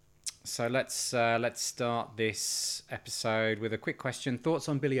So let's start this episode with a quick question. Thoughts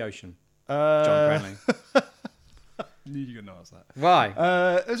on Billy Ocean? John Cranley. Knew you were going to ask that. Why?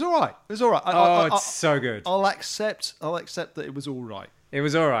 It was all right. It was all right. It's so good. I'll accept that it was all right. It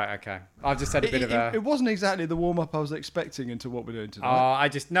was all right. Okay, I've just had a bit of a. It wasn't exactly the warm up I was expecting into what we're doing Oh,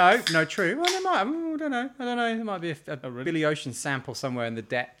 tonight. no, true. Well, there might. I don't know. There might be a really? Billy Ocean sample somewhere in the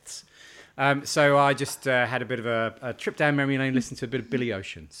depths. So I just had a bit of a trip down memory lane, listened to a bit of Billy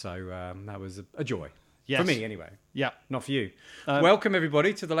Ocean. So that was a joy. Yes. For me, anyway. Yeah. Not for you. Welcome,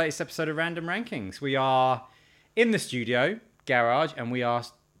 everybody, to the latest episode of Random Rankings. We are in the studio, garage, and we are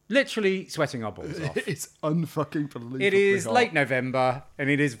literally sweating our balls off. It's unfucking believable. It is late November, and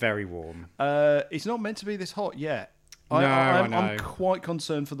it is very warm. It's not meant to be this hot yet. I know. I'm quite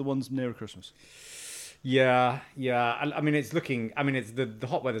concerned for the ones nearer Christmas. Yeah. I mean, it's looking. I mean, it's the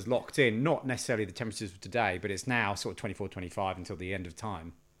hot weather's locked in. Not necessarily the temperatures of today, but it's now sort of 24, 25 until the end of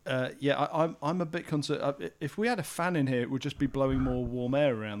time. I'm a bit concerned. If we had a fan in here, it would just be blowing more warm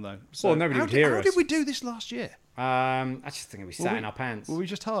air around, though. So Well, nobody would hear How us. did we do this last year? I just think we sat in our pants. Were we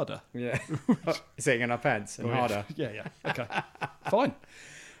just harder? Yeah, sitting in our pants and harder. Yeah. Okay. Fine.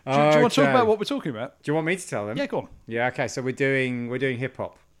 Do you want to talk about what we're talking about? Do you want me to tell them? Yeah, go on. Yeah. Okay. So we're doing hip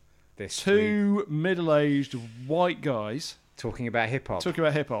hop this week. Two middle-aged white guys Talking about hip hop. talking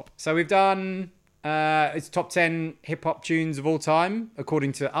about hip-hop. So we've done it's top 10 hip hop tunes of all time,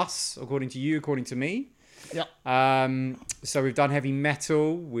 according to us, according to you, according to me. Yeah. So we've done heavy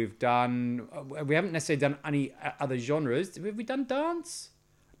metal. We haven't necessarily done any other genres. Have we done dance?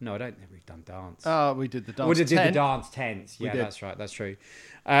 No, I don't think we've done dance. We did the dance. We did the 10. dance tents. Yeah, did. that's right. That's true.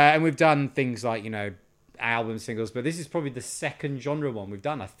 And we've done things like, album singles, but this is probably the second genre one we've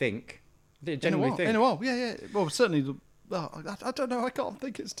done, I think. I genuinely think. In a while. Yeah. Well, certainly. I don't know. I can't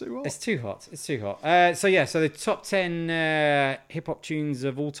think it's too hot. It's too hot. So the top 10 hip hop tunes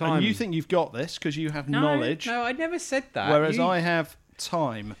of all time. And you think you've got this because you have knowledge. No, I never said that. Whereas I have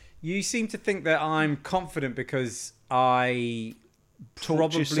time. You seem to think that I'm confident because I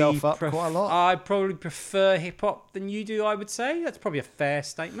Talked yourself up quite a lot. I probably prefer hip hop than you do, I would say. That's probably a fair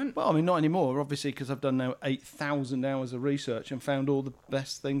statement. Well, I mean, not anymore, obviously, because I've done now 8,000 hours of research and found all the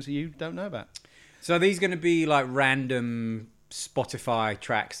best things that you don't know about. So are these going to be like random Spotify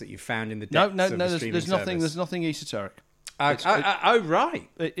tracks that you found in the depths No. of the There's nothing. service? There's nothing esoteric. Right.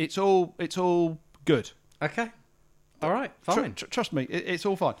 It's all good. Okay. All right. Fine. Trust me, it's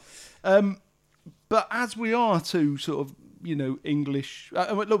all fine. But as we are to sort of English,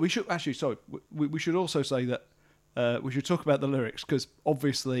 look, we should actually. Sorry, we should also say that we should talk about the lyrics because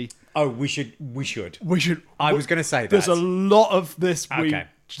obviously. Oh, we should. I was going to say that. There's a lot of this we Okay.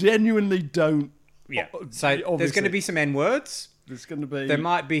 genuinely don't. Yeah. So there's obviously. going to be some N-words. There's going to be. There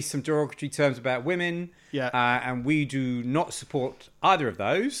might be some derogatory terms about women. Yeah. And we do not support either of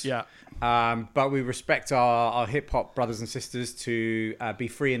those. Yeah. But we respect our hip-hop brothers and sisters to be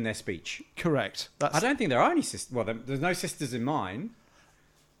free in their speech. Correct. I don't think there are any sisters. Well, there's no sisters in mine.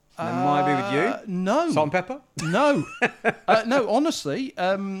 There might be with you. No. Salt and pepper? No. No, honestly.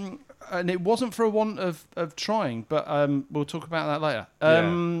 And it wasn't for a want of trying, but we'll talk about that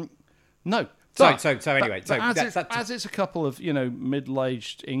later. No. So anyway, as it's a couple of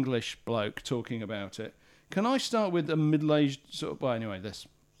middle-aged English bloke talking about it, can I start with a middle-aged sort of? Well, anyway, this.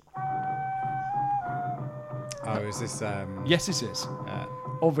 Oh, is this? Yes, it is.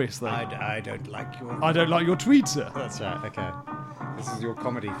 Obviously. I don't like your. I don't like your tweed, sir. That's right. Okay. This is your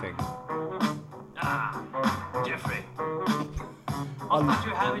comedy thing. Jeffrey. What do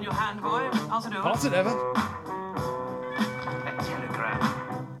you have in your hand, boy? How's it doing? How's it ever? A telegram.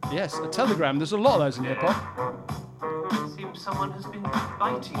 Yes, a telegram. There's a lot of those in hip hop. Seems someone has been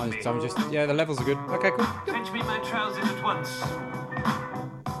biting me. I'm just. Yeah, the levels are good. Okay, cool. Fetch me my trousers at once.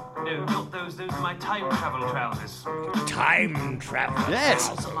 No, not those. Those are my time travel trousers. Time travel. Yes.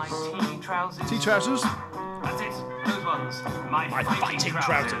 Those are my tea trousers. Tea trousers. That's it. Those ones. My fighting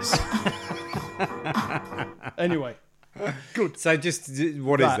trousers. Anyway. Good. So just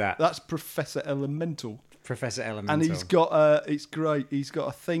what is that? That's Professor Elemental. Professor Elemental. And he's got it's great. He's got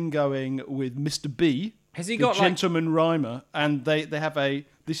a thing going with Mr. B. Has he the got gentleman rhymer, and they have a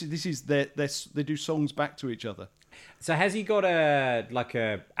this is they do songs back to each other. So has he got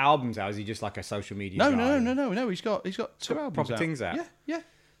a albums out? Or is he just like a social media? No. guy? He's got two albums proper out. things out? Yeah.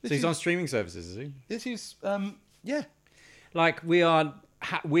 So he's on streaming services, is he? This is yeah. Like we are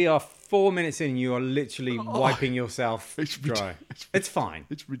 4 minutes in. You are literally wiping yourself dry. It's fine.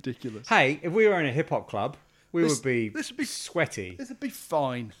 It's ridiculous. Hey, if we were in a hip hop club, we would be be sweaty. This would be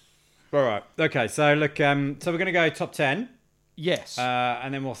fine. All right. Okay. So look. So we're gonna go top 10. Yes.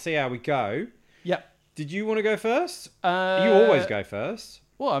 And then we'll see how we go. Yep. Did you want to go first? You always go first.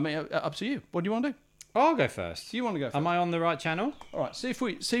 Well, I mean, up to you. What do you want to do? I'll go first. Do you want to go first? Am I on the right channel? All right. See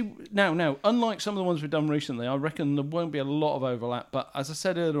now. Unlike some of the ones we've done recently, I reckon there won't be a lot of overlap. But as I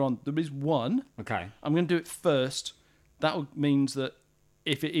said earlier on, there is one. Okay. I'm going to do it first. That means that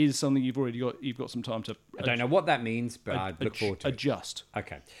if it is something you've got some time to. I don't know what that means, but I look forward to it. Adjust.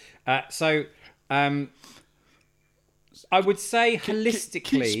 Okay. I would say holistically.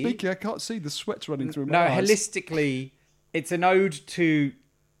 Keep speaking. I can't see the sweat's running through my No, eyes. holistically, it's an ode to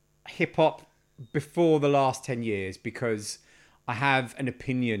hip hop before the last 10 years because I have an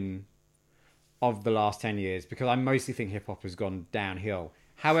opinion of the last 10 years because I mostly think hip hop has gone downhill.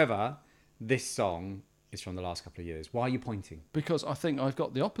 However, this song is from the last couple of years. Why are you pointing? Because I think I've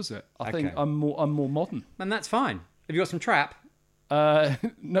got the opposite. I think Okay. I'm more modern. And that's fine. Have you got some trap?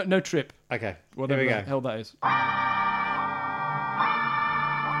 No trip. Okay. Whatever Here we the go. hell that is. Let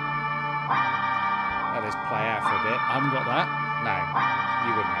us play out for a bit. I haven't got that. No,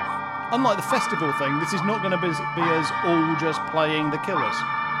 you wouldn't have. Unlike the festival thing, this is not going to be us all just playing the Killers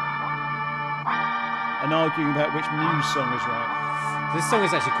and arguing about which Muse song is right. This song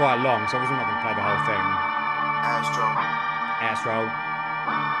is actually quite long, so obviously we're not going to play the whole thing. Astro.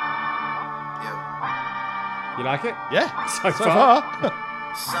 Yeah. You like it? Yeah, So so far?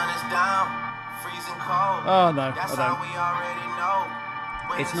 Sun is down, freezing cold. Oh no, That's I how don't. we already know.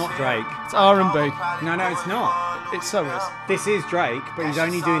 When It's not Drake. It's R&B. No, it's not. It so is. This is Drake, but he's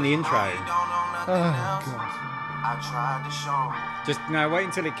only doing the intro. Oh god. I tried to show 'em. Just no, wait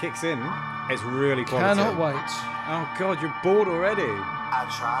until it kicks in. It's really quality. Cannot wait. Oh god, you're bored already. I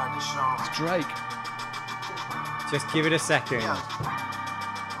tried to show 'em. It's Drake. Just give it a second.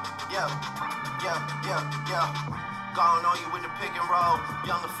 Yeah. Going on you with the pick and roll.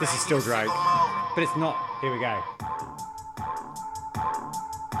 Young and This is Frank still in Drake. sicko mode. But it's not. Here we go.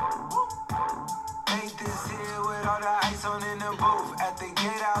 Ain't this here with all the ice on in the booth? At the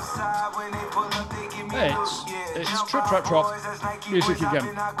gate outside when they pull up, they give me Hey, loot. it's- Yeah, it's jump trip, out, trap, trap. boys, that's Nike Music boys, again. I've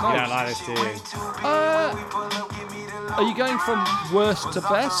been out No. cold. You don't like this, Shit do you? way too big. When we pull up, give me the Are you going from worst to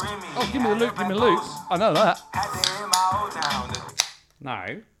best? Oh, give me the loop, give me the loop. I know that. Had to hit my old town.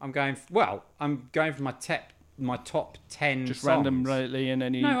 No, I'm going for my top 10 Just songs. randomly in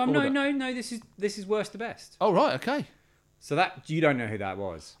any No, order. no. This is worst to best. Oh right, okay. So that you don't know who that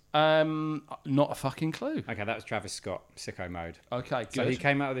was. Not a fucking clue. Okay, that was Travis Scott, Sicko Mode. Okay, good. So he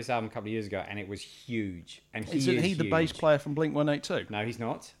came out with this album a couple of years ago, and it was huge. And Isn't he the bass player from Blink-182? No, he's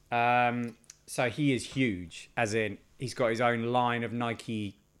not. So he is huge, as in he's got his own line of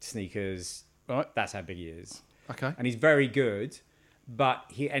Nike sneakers. Right. That's how big he is, Okay. and he's very good. But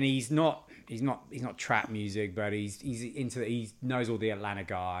he's not trap music, but he's into he knows all the Atlanta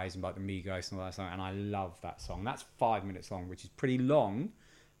guys and like the Migos and all that stuff. And I love that song. That's 5 minutes long, which is pretty long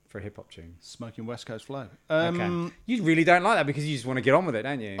for a hip hop tune. Smoking West Coast Flow. Okay, you really don't like that because you just want to get on with it,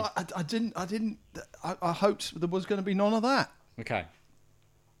 don't you? I didn't. I hoped there was going to be none of that. Okay.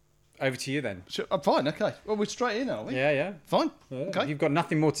 Over to you then. Sure, I'm fine. Okay. Well, we're straight in, are we? Yeah. Fine. Okay. You've got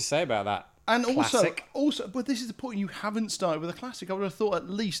nothing more to say about that. And classic. also, but this is the point. You haven't started with a classic. I would have thought at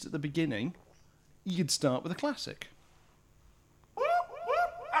least at the beginning, you'd start with a classic.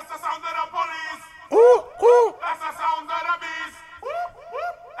 That's the sound of the police. That's the sound of the beast.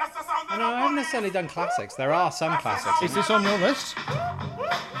 That's the sound of No, the I haven't police. necessarily done classics. There are some classics. Is this on your list?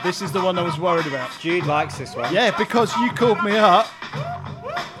 This is the one I was worried about. Jude likes this one. Yeah, because you called me up,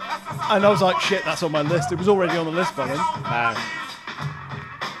 and I was like, shit, that's on my list. It was already on the list by then. No.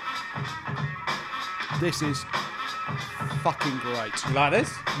 This is fucking great. You like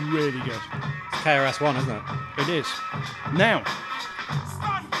this? Really good. It's KRS-One, isn't it? It is. Now,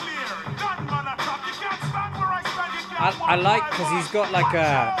 Stand clear. Done, man, I trap. You can't stand where I stand. You can't I walk like my because way. he's got like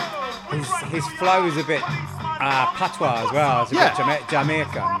a his flow is a bit patois as well. It's a Yeah. bit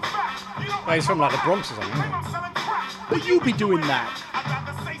Jamaican. Well, he's from like the Bronx or something, isn't he? but you be doing that.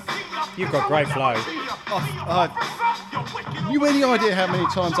 You've got great flow. You any idea how many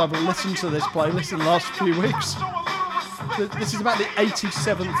times I've listened to this playlist in the last few weeks? This is about the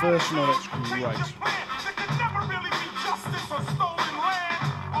 87th version of it. It's great.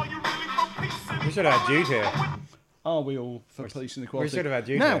 We should have had Jude here. Are we all for peace and equality? We should have had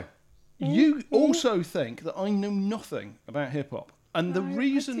you Now, here. you also think that I know nothing about hip hop, and the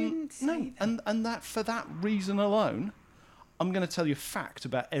reason didn't say and that for that reason alone, I'm going to tell you a fact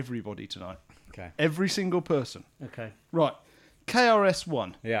about everybody tonight. Okay. Every single person. Okay. Right.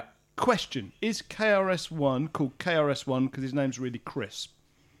 KRS-One. Yeah. Question: is KRS-One called KRS-One because his name's really Chris?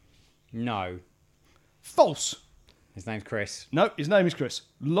 No. False. His name's Chris. No, his name is Chris.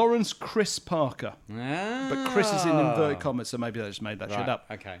 Lawrence Chris Parker. But Chris is in inverted commas, so maybe they just made that shit Right, up.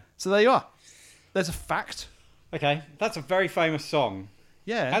 okay. So there you are. There's a fact. Okay, that's a very famous song.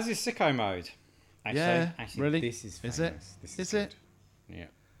 Yeah. How's your sicko mode? Yeah, really? This is famous. Is it? This Is good. it? Yeah.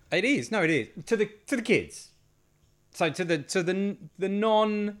 It is. No, it is. To the kids. So to the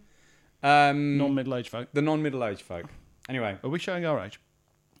non Non-middle-aged folk. the non-middle-aged folk. Anyway, Are we showing our age?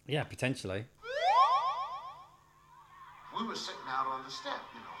 yeah, potentially. We were sitting out on the step,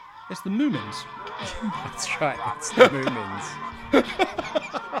 you know. It's the Moomins. That's right. It's the Moomins.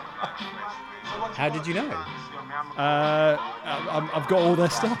 How did you know? I've got all their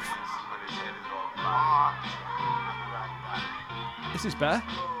stuff. This is better.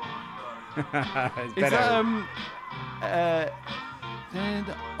 It's Is better. that and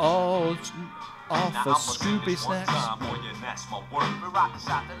all for Scooby Snacks?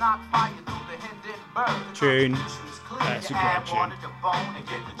 Tune. That's a great tune.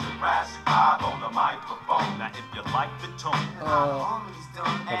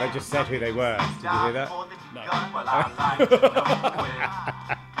 Well, they just said who they were. Did you hear that?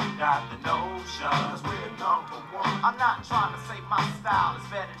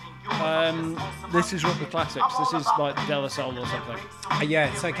 This is what the classics. This is like De La Soul or something.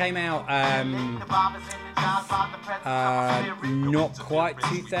 Yeah, so it came out not quite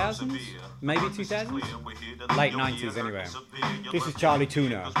 2000s, maybe 2000s? Late 90s anyway. This is Charlie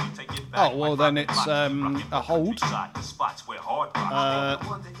Tuna. Oh well, then it's a hold.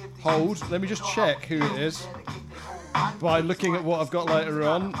 Hold. Let me just check who it is by looking at what I've got later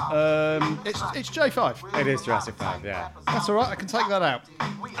on. It's J5. It is Jurassic 5, yeah. That's all right. I can take that out.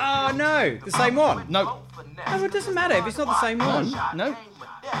 Oh no, the same one. No, Oh, it doesn't matter if it's not the same one.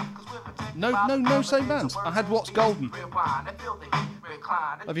 no, no same bands. I had What's Golden.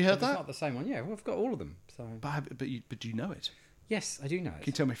 Have you heard It's that? not the same one. Yeah, well, I've got all of them. So But do you know it? yes, I do know Can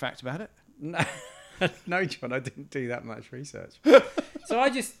you it. tell me facts about it? No, no, John, I didn't do that much research. So I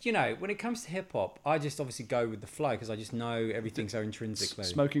just, when it comes to hip hop, I just obviously go with the flow because I just know everything so intrinsically.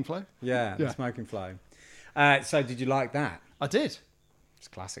 Smoking Flow? Yeah, Yeah. the smoking flow. So did you like that? I did. It's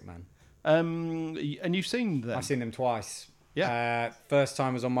classic, man. And you've seen them? I've seen them twice. Yeah. First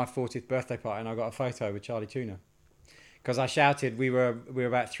time was on my 40th birthday party, and I got a photo with Charlie Tuna. Because I shouted, we were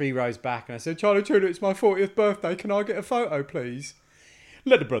about 3 rows back, and I said, "Charlie Tuna, it's my 40th birthday. Can I get a photo, please?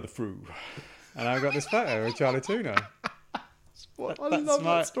 Let the brother through." And I got this photo with Charlie Tuna. I love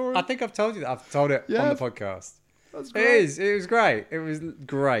that story. I think I've told you that. I've told it Yeah. on the podcast. That's It great. is. It was great. It was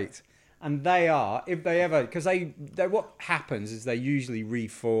great. And they are, if they ever, because they what happens is they usually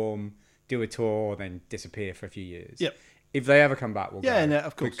reform, do a tour, then disappear for a few years. Yep. If they ever come back, we'll Yeah, go. no,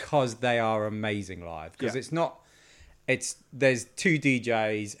 of course. Because they are amazing live. Because Yeah. it's not, there's 2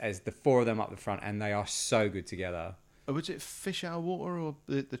 DJs as the 4 of them up the front, and they are so good together. Was it Fish Out of Water or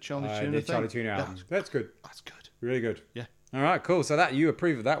the Charlie Tuna The thing? Charlie Tuna album. That's good. That's good. Really good. Yeah. All right, cool. So you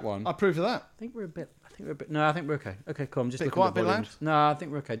approve of that one. I approve of that. I think we're a bit. No, I think we're okay. Okay, cool. I'm just Bit looking quiet, at the bit loud? volumes. No, I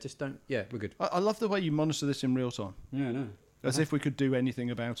think we're okay. Just don't. Yeah, we're good. I love the way you monitor this in real time. Yeah, no. As if we could do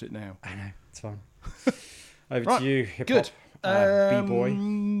anything about it now. I know. It's fine. Over Right, to you, hip Good. hop,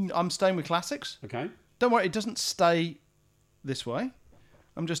 b-boy. I'm staying with classics. Okay. Don't worry, it doesn't stay this way.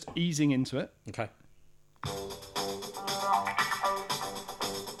 I'm just easing into it. Okay.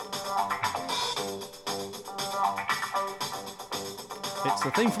 It's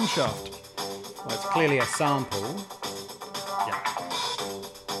the theme from Shaft. Well, it's clearly a sample. Yeah.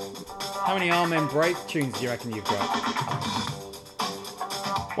 How many Amen break tunes do you reckon you've got?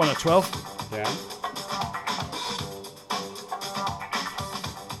 1 at 12. Yeah.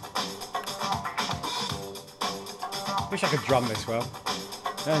 Wish I could drum this well.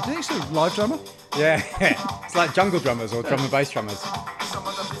 Do you think it's a live drummer? Yeah. It's like jungle drummers or drum and bass drummers. Some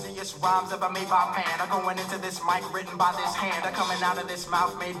of the busiest rhymes ever made by man are going into this mic, written by this hand, are coming out of this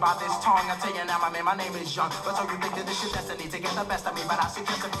mouth, made by this tongue. I tell you now, my man, my name is Young. But so you think that this is destiny to get the best of me? But I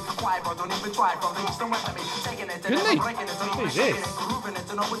suggest to be quiet, bro. Don't even try from the east and west of me. Taking it to Good never night. breaking it, don't even Who's shaking this? it, grooving it,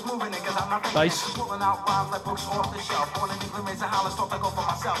 to know it's moving it, cause I'm not faking Bass. it. Pulling out rhymes like books off the shelf. Born in England, raised in Holland, start to go for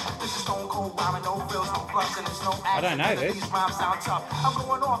myself. This is stone cold rhyming, no frills, no fluffs, and it's no don't know accident that this. These rhymes sound tough. I'm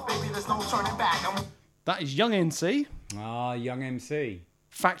going off, baby. There's no turning back. That is Young NC. Ah, Young MC.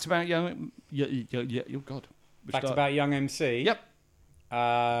 Fact about Young... Yeah, oh God. We Fact start- about Young MC. Yep.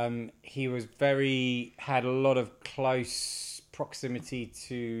 He was had a lot of close proximity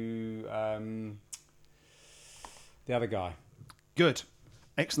to the other guy, Good.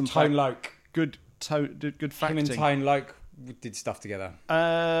 Excellent. Tone fact. Loke. Good good Him and facting. Tone Loke did stuff together.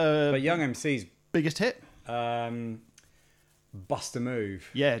 But Young MC's biggest hit? Bust a Move.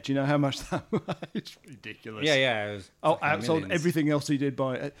 Yeah, do you know how much that was? It's ridiculous. Yeah. It was Oh, fucking outside millions. everything else he did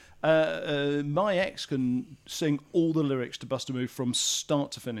by... my ex can sing all the lyrics to Bust a Move from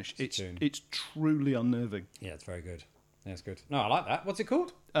start to finish. a tune. It's truly unnerving. Yeah, it's very good. That's good. No, I like that. What's it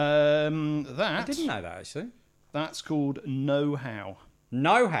called? I didn't know that, actually. That's called Know How.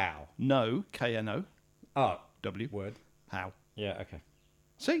 Know How. No, K-N-O. Oh, W. word. How. Yeah, okay.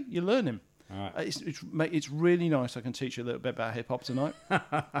 See, you're learning. All right. It's really nice. I can teach you a little bit about hip hop tonight.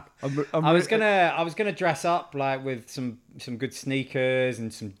 I was gonna dress up like with some good sneakers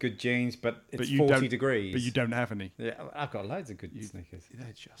and some good jeans, but it's 40 degrees. But you don't have any. Yeah, I've got loads of good sneakers.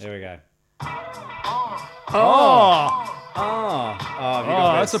 Here we go. Have you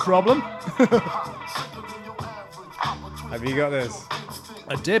got that's a this? problem. Have you got this?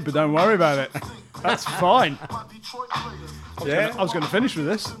 I did, but don't worry about it. That's fine. Yeah. I was going to finish with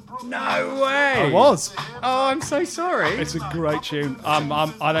this. No way. I was. Oh, I'm so sorry. It's a great tune.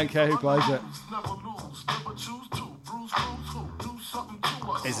 I don't care who plays it.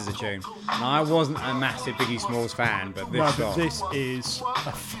 This is a tune. Now, I wasn't a massive Biggie Smalls fan, but this No, song, but this is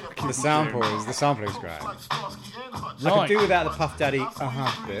a fucking the sample is great. I Right. could do without the Puff Daddy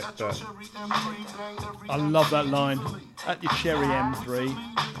bit, but I love that line. At your Cherry M3.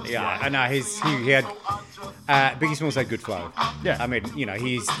 yeah, I know he had Biggie Smalls had good flow. Yeah. I mean, you know,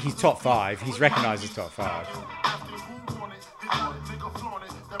 he's top 5. He's recognised as top 5.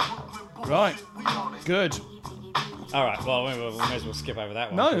 Right. Good. All right, well, we may as well skip over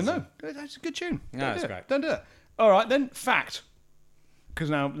that one. No. That's a good tune. No, Don't it's do it. great. Don't do it. All right, then, fact. Because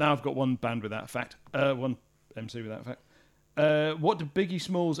now I've got one band without fact. One MC without fact. What do Biggie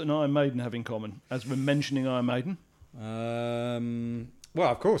Smalls and Iron Maiden have in common? As we're mentioning Iron Maiden. Well,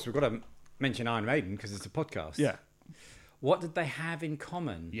 of course, we've got to mention Iron Maiden because it's a podcast. Yeah. What did they have in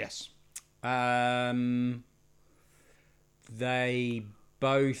common? Yes. They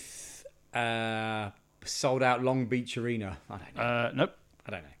both sold out Long Beach Arena. I don't know. Nope.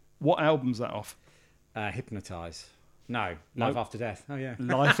 I don't know. What album's that off? Hypnotise. No. Life After Death. Oh, yeah.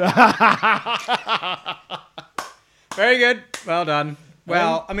 Life. Very good. Well done.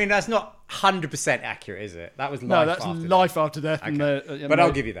 Well, I mean, that's not 100% accurate, is it? That was Life No, that's After Life After Death. Okay. And, But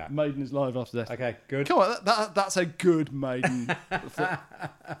I'll give you that. Maiden is Life After Death. Death. Okay, good. Come on, that's a good Maiden.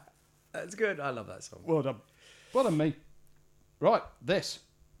 That's good. I love that song. Well done. Well done, me. Right, this.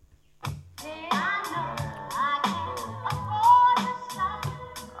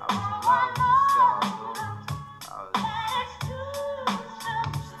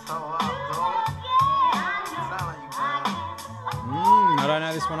 I don't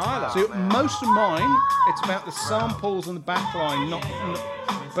know this one either. So most of mine, it's about the samples and the backline,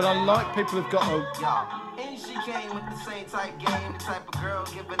 but I like people who've got a... And she came with the same type game, the type of girl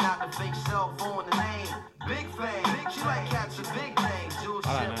giving out the fake cell phone the name. Big fame, she like catching big things. Jewel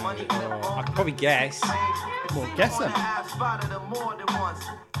I shit, don't money know. clip on I could probably guess. Well, guess them.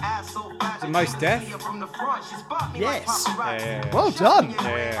 Is it Mos Def? Yes. Yeah. Well done.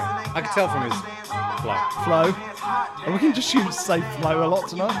 Yeah. I could tell from his flow. Flow. And we can just say flow a lot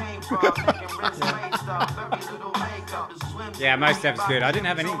tonight. Yeah, Mos Def's good. I didn't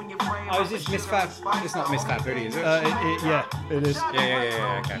have any. Oh, is this Misfat? It's not Misfat Booty, is it? Yeah, it is.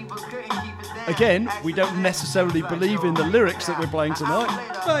 Yeah. Okay. Again, we don't necessarily believe in the lyrics that we're playing tonight.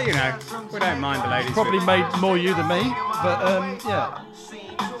 Well, you know, we don't mind the ladies. Probably but- made more you than me, but yeah.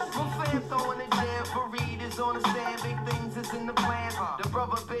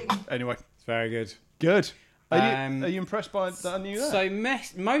 Anyway, It's very good. good. Are Um, you impressed by that I knew that? So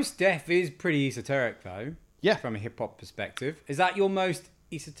Mos Def is pretty esoteric, though. Yeah. From a hip hop perspective, is that your most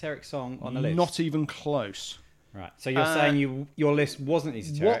esoteric song on the list? Not even close. Right. So you're saying your list wasn't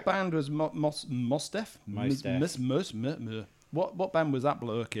esoteric. What band was Mos Def? Mos Def. What band was that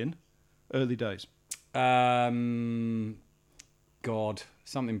bloke in? Early days. God,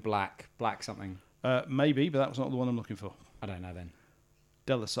 something black something. Maybe, but that was not the one I'm looking for. I don't know then.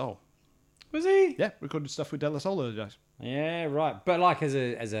 De La Soul. Was he? Yeah, recorded stuff with De La Soul early days. Yeah, right. But like as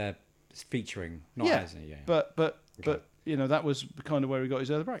a featuring, not as a But you know, that was kind of where he got his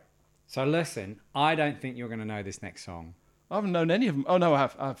early break. So listen, I don't think you're going to know this next song. I haven't known any of them. Oh no, I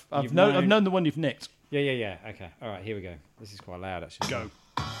have. I've You've known. known- I've known the one you've nicked. Yeah. Okay. All right, here we go. This is quite loud, actually. Go.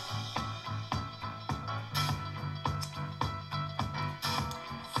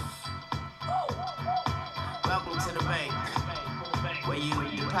 Welcome to the bank, where you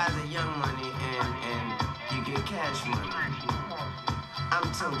deposit young money and you get cash money. I'm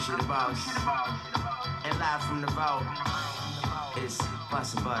Tunchi the boss, and live from the vault. It's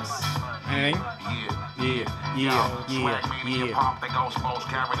bus and bus. Anything? Swag media pop, they go spose,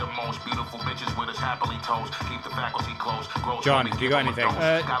 carry the most beautiful bitches with us happily toes. Keep the faculty close. John, have you got anything?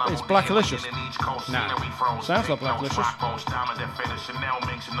 It's Blackalicious. No. Sounds like Blackalicious.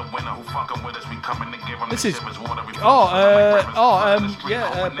 This is.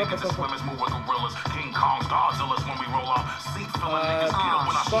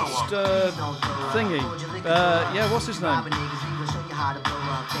 Buster thingy. Yeah, what's his name?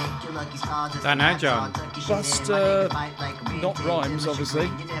 Don't know, John. Buster, not Rhymes, obviously.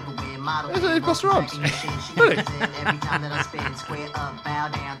 Is it Buster Rhymes? Really?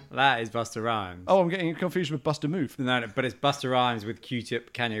 That is Busta Rhymes. Oh, I'm getting confused with Buster Move. No, but it's Busta Rhymes with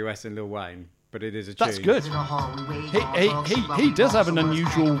Q-Tip, Kanye West, and Lil Wayne. But it is a tune. That's good. He does have an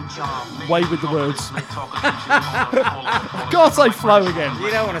unusual way with the words. Can't say flow again.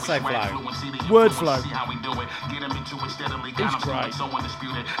 You don't want to say flow. Word flow. He's great. The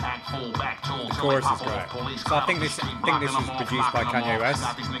chorus is great. So I think this was produced by Kanye West.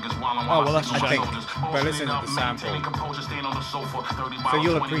 Oh, well, that's a I shame. think. But listen to the sample. So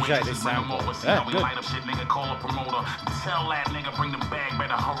you'll appreciate this sample. Yeah, good. Tell that nigga bring the bag,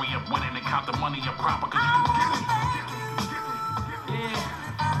 better hurry up with it and count the money up proper.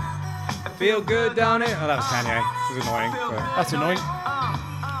 Feel good, don't it? Oh, that was Kanye. It was annoying. But That's annoying.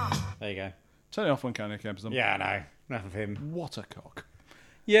 there you go. Turn it off when Kanye comes on. Yeah, I know. Enough of him. What a cock.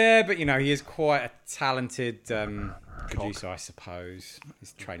 Yeah, but you know, he is quite a talented producer, I suppose.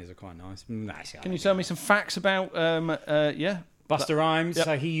 His trainers are quite nice. Can you tell me some facts about, Busta Rhymes? Yep.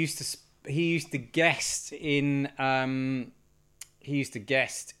 So he used to guest in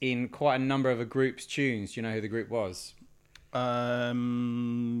quite a number of a group's tunes. Do you know who the group was? So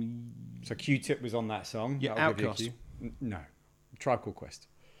Q-Tip was on that song. Yeah, That'll give you a Outkast. few. No, Tribe Called Quest.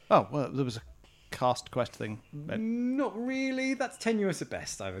 Oh, well, there was a cast quest thing. Not really. That's tenuous at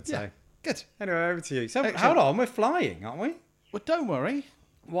best, I would say. Yeah, good. Anyway, over to you. So Excellent. hold on, we're flying, aren't we? Well, don't worry.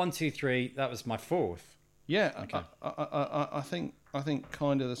 1, 2, 3. That was my fourth. Yeah, Okay. I think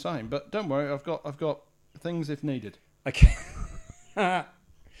kind of the same. But don't worry, I've got things if needed. Okay.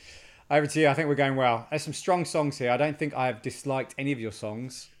 Over to you. I think we're going well. There's some strong songs here. I don't think I have disliked any of your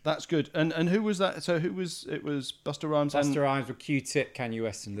songs. That's good. And who was that? So it was Busta Rhymes and Busta Rhymes with Q-Tip, Kanye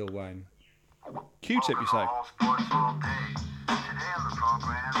West, and Lil Wayne. Q-Tip, you say?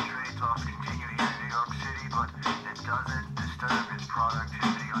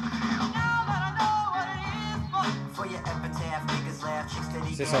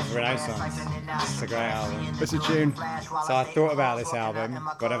 Is this off Renaissance? It's a great album. It's a tune. So I thought about this album,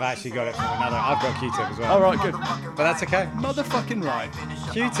 but I've actually got it from another. I've got Q-Tip as well. All right, good. But that's okay. Motherfucking right.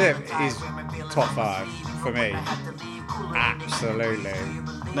 Q-Tip is top 5 for me. Absolutely.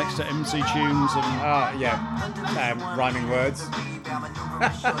 Next to MC Tunes and Rhyming words.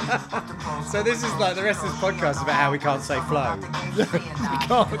 So this is like the rest of this podcast is about how we can't say flow.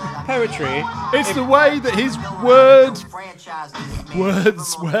 Poetry. it's the way that his words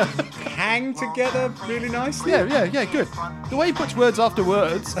Hang together really nicely. Yeah, good. The way he puts words after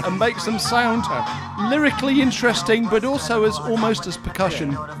words and makes them sound lyrically interesting, but also as almost as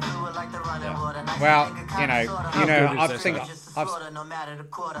percussion. Well, you know, good is I this, think though? I've.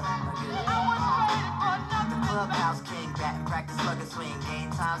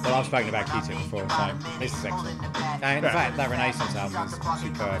 Well, I've spoken about Q-Tip before, so this is excellent. And in fact, that Renaissance album is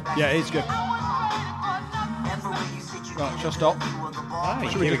superb. Yeah, it's good. Right, shall I stop? Oh,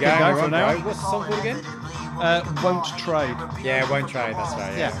 Should we here we just go. get going we for won't now? go. What's the song called again? Won't Trade. Yeah, Won't Trade. That's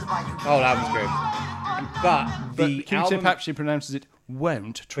right. Yeah. Oh, that album's good. But But the Q-Tip album, actually pronounces it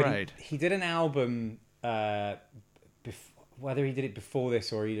Won't but Trade. he did an album. Whether he did it before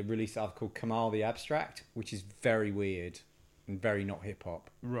this or he released an album called Kamal the Abstract, which is very weird and very not hip hop.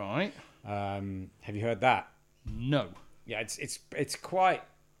 Right. Have you heard that? No. Yeah, it's quite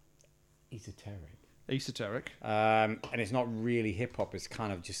Esoteric. and it's not really hip hop. It's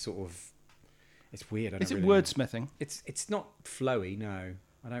kind of just sort of. It's weird. I don't Is it really know. wordsmithing? It's not flowy. No,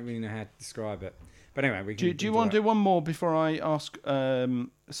 I don't really know how to describe it. But anyway, we Do can. you want to do one more before I ask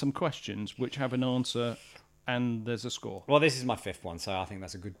some questions which have an answer and there's a score? Well, this is my fifth one, so I think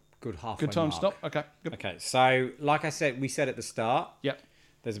that's a good halfway Good time mark. to stop. Okay. Good. Okay, so like I said, we said at the start, Yep.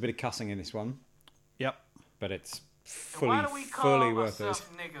 there's a bit of cussing in this one, Yep. but it's Why fully do we call worth it. ourselves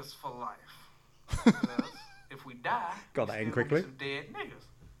niggas for life? Because if we die, Got that in we still quickly. be some dead niggas.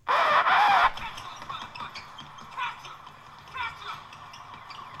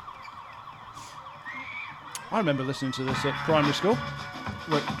 I remember listening to this at primary school.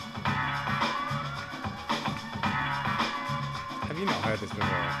 Wait, Have you not heard this before?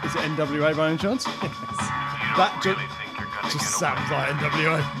 is it NWA by any chance? That Really think you're Just sounds like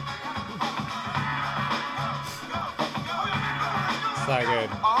NWA. So good.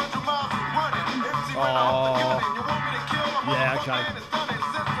 Yeah, okay.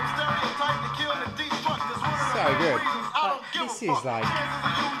 So good. This is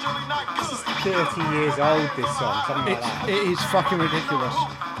 30 years old, this song, something like that. It is fucking ridiculous.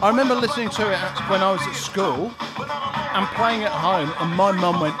 I remember listening to it when I was at school and playing at home, and my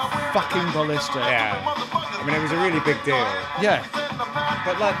mum went fucking ballistic. Yeah. I mean, it was a really big deal. Yeah.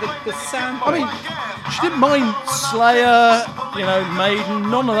 But like the sound. I mean, she didn't mind Slayer, Maiden,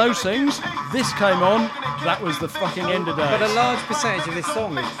 none of those things. This came on, that was the fucking end of days. But a large percentage of this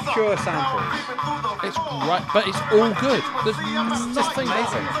song is pure samples. It's great, but it's all good. There's Just nothing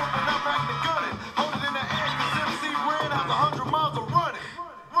amazing.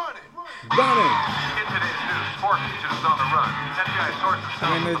 Running. In today's news, 4 fugitives on the run. FBI sources I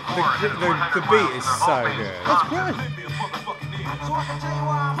mean, the beat is so good. That's great.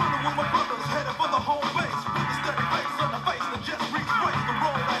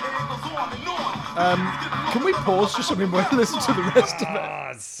 Can we pause just so we can listen to the rest of it?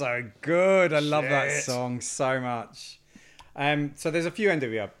 Oh, it's so good. I love that song so much. So there's a few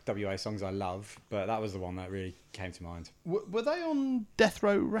NWA songs I love, but that was the one that really came to mind. Were they on Death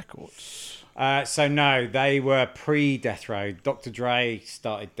Row Records? So no, they were pre-Death Row. Dr. Dre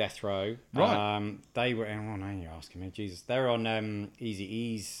started Death Row. Right. They were. Oh, now you're asking me. Jesus, they're on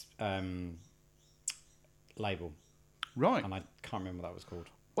Eazy-E's label, Right. and I can't remember what that was called.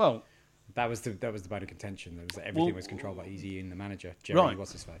 Well, That was the bone of contention. There was everything was controlled by Eazy and the manager Jerry. Right.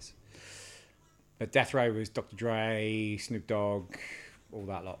 What's his face? But Death Row was Dr. Dre, Snoop Dogg, all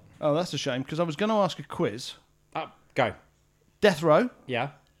that lot. oh, that's a shame because I was going to ask a quiz. Go. Death Row, Yeah.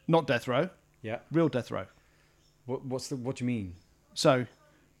 not Death Row, Yeah. real Death Row. What do you mean? So,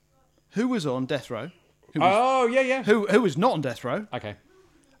 who was on Death Row? Oh yeah. Who was not on Death Row? Okay.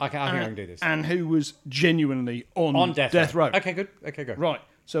 I think I can do this. And who was genuinely on, On Death Row? Okay, good. Okay, go. Right.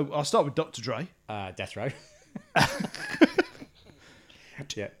 So I'll start with Dr. Dre. Death Row.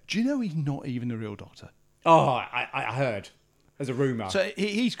 Yeah. Do you know he's not even a real doctor? Oh, I heard. There's a rumour. So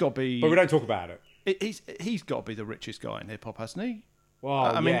he's got to be. But we don't talk about it. He's got to be the richest guy in hip hop, hasn't he? Well,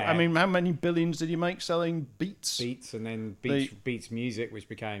 I yeah. mean, how many billions did he make selling Beats? Beats and then Beats Music, which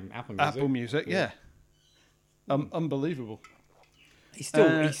became Apple Music. Apple Music, yeah. Unbelievable. He's still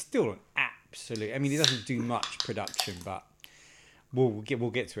an absolute. I mean, he doesn't do much production, but we'll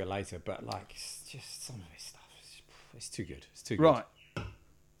get to it later. But like, it's just some of his stuff. It's too good. It's too good. Right.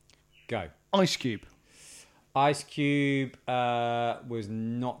 Go. Ice Cube Ice Cube was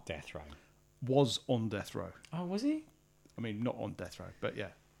not Death Row. was on Death Row. Oh, was he? I mean, not on Death Row, but yeah.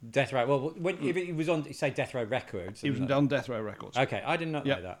 Death Row. Well, if he was on, say, Death Row Records. He was on Death Row Records. Okay, I did not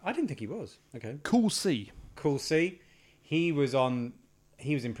Yeah. know that. I didn't think he was. Okay. Cool C. Cool C. He was in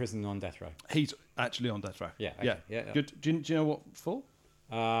prison on Death Row. He's actually on Death Row. Yeah, okay. Yeah. Good. Do you know what for?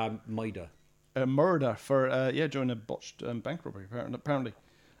 Murder. Murder for during a botched bank robbery apparently.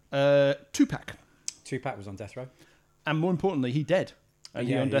 Tupac, Tupac was on Death Row. and more importantly, he dead, and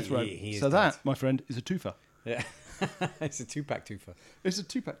he Yeah, on Death he- Row. he is So dead. that, my friend, is a twofer. Yeah. It's a Tupac twofer. It's a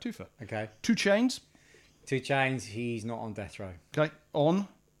Tupac twofer. Okay. 2 Chainz. 2 Chainz, he's not on Death Row. Okay, on.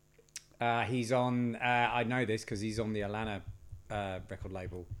 He's on, I know this because he's on the Alana record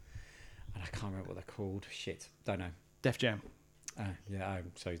label. And I can't remember what they're called. Shit. Don't know. Def Jam.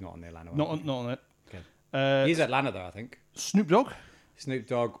 So he's not on the Atlanta one. Not on it. Okay. He's Atlanta though, I think. Snoop Dogg. Snoop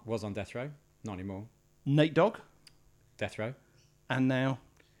Dogg was on Death Row. Not anymore. Nate Dogg. Death Row. And now,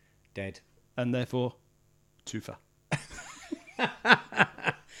 Dead. and therefore, twofer.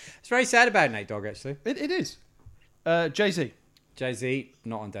 It's very sad about Nate Dogg, actually. It is. Jay-Z. Jay-Z,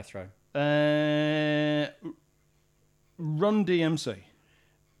 not on Death Row. Run DMC.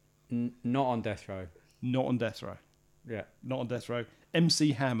 Not on Death Row. Not on Death Row. Yeah. Not on Death Row.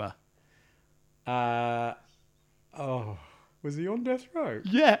 MC Hammer. Was he on Death Row?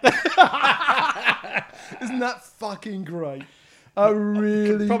 Yeah. Isn't that fucking great? I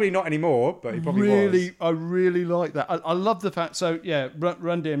really, Probably not anymore, but he probably really, was. I really like that. I love the fact. So yeah,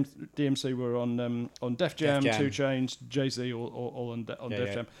 Run DMC were on Def Jam, Def Jam. 2 Chainz, Jay-Z, all on Def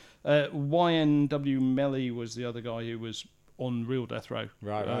yeah. Jam. YNW Melly was the other guy who was on real Death Row,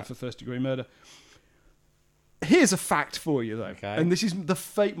 Right. for first degree murder. Here's a fact for you though, Okay. and this is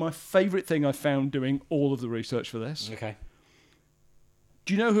my favourite thing I found doing all of the research for this. Okay.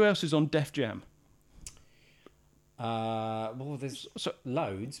 Do you know who else is on Def Jam? Well, there's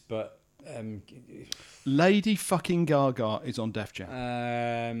loads, but Lady fucking Gaga is on Def Jam.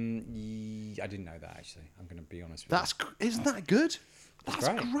 I didn't know that actually. I'm going to be honest with Isn't that good? That's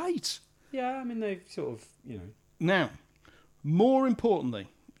That's great. great. you. Yeah, I mean they sort of, Now, More importantly,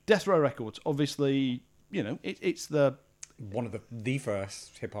 Death Row Records, obviously, you know, it's the One of the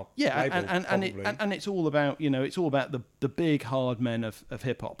first hip hop. yeah, labels, and it's all about, you know, it's all about the big hard men of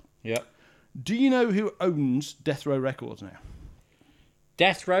hip hop. Yep. Do you know who owns Death Row Records now?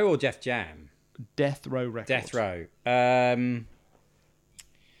 Death Row or Def Jam? Death Row Records. Death Row.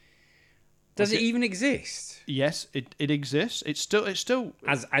 Does it even exist? Yes, it exists. It's still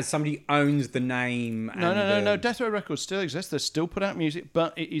As somebody owns the name. No. Death Row Records still exists. They still put out music,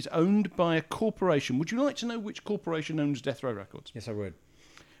 but it is owned by a corporation. Would you like to know which corporation owns Death Row Records? Yes, I would.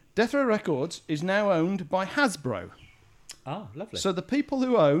 Death Row Records is now owned by Hasbro. Oh, lovely. So the people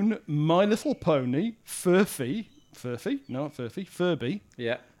who own My Little Pony, Furby,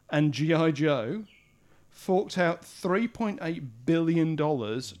 yeah. and G.I. Joe forked out $3.8 billion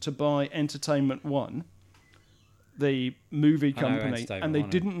to buy Entertainment One, the movie company, Entertainment and they One,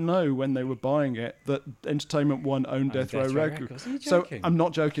 didn't know when they were buying it that Entertainment One owned Death Row Records. Are you So joking? I'm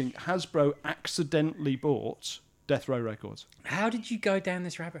not joking. Hasbro accidentally bought Death Row Records How did you go down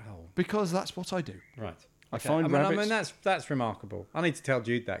this rabbit hole? because that's what I do. Right. I Okay. find I rabbits. mean, that's remarkable. I need to tell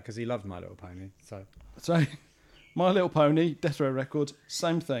Jude that because he loved My Little Pony. So So, My Little Pony, Death Row Records,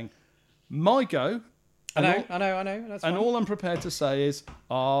 same thing. My go. I and know. all- That's And fine. all I'm prepared to say is,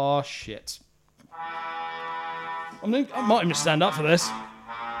 "Ah, shit." I might even stand up for this.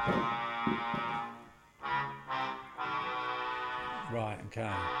 Right. Okay.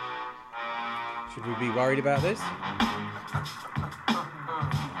 Should we be worried about this?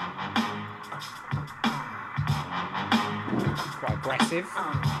 Quite aggressive.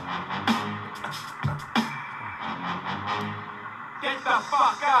 Get the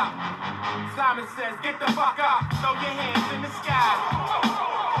fuck up. Simon says, get the fuck up. Throw your hands in the sky.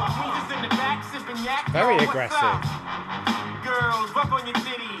 Weezer's in the back, sipping yak. Very Yo, what's aggressive. up? Girls, rub on your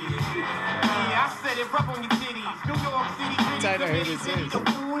titties. Yeah, I said it, rub on your titties. New York City, bitty, Don't know who bitty, this bitty. is. The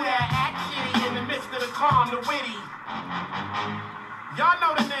fool that act shitty in the midst of the calm, the witty. Y'all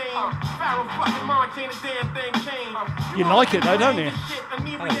know the name. Pharaoh fucking Mon, can't a damn thing change. You like it though, don't you? Shit,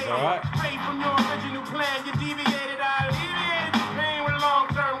 That's all right. Straight from your original plan, you deviated out. Deviated the pain with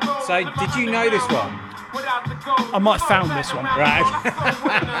long-term goals. So, did you know this one? Without the gold. I might have found this one. Right.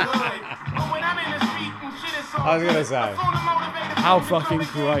 I was gonna say. How fucking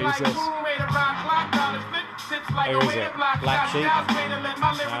great is this? Who is it? Black Sheep?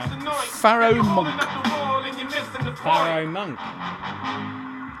 Pharaoh Monk. Pharaoh Monk.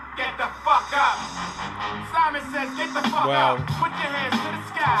 Get the fuck up. Simon says, get the fuck Well. up. Put your hands to the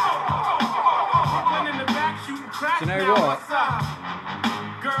sky. Brooklyn in the back shooting crack. Do you know now what? what's up?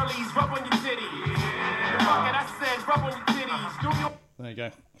 Girlies, rub on your titties. Fuck it, I said, rub on your titties. New York. There you go.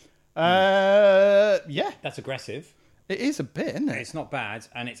 Yeah, That's aggressive. it is a bit, isn't it? It's not bad,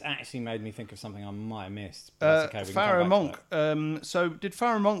 and it's actually made me think of something I might have missed. But that's okay, we can come Pharaoh back to Monk. that. So, did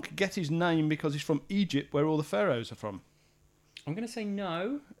Pharaoh Monk get his name because he's from Egypt, where all the pharaohs are from? I'm going to say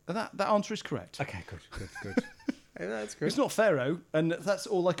no. That answer is correct. Okay, good. Yeah, that's good. It's not Pharaoh, and that's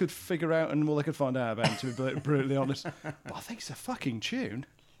all I could figure out and all I could find out about him, to be brutally honest. But I think it's a fucking tune.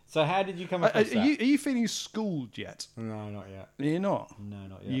 So how did you come Are across that? you feeling schooled yet? No, not yet. You're not? No,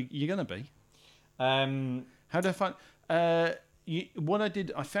 not yet. You're going to be. How How do I find... what I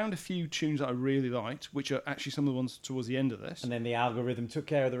did, I found a few tunes that I really liked, which are actually some of the ones towards the end of this. and then the algorithm took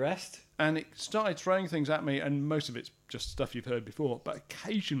care of the rest? And it started throwing things at me, and most of it's just stuff you've heard before, but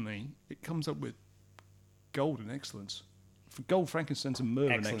occasionally it comes up with golden excellence. Gold, frankincense, and myrrh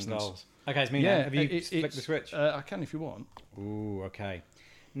and Excellent excellence. goals. Okay, it's me now. Have you flicked the switch? I can if you want. Ooh, okay.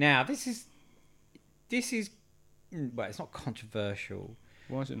 Now, this is... Well, it's not controversial.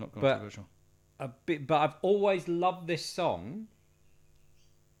 Why is it not But- controversial? A bit, but I've always loved this song.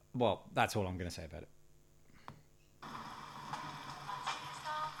 Well, that's all I'm going to say about it.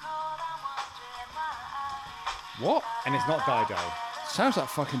 What? And it's not Dido. Sounds like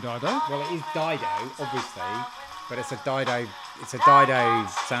fucking Dido. Well, it is Dido, obviously, but it's a Dido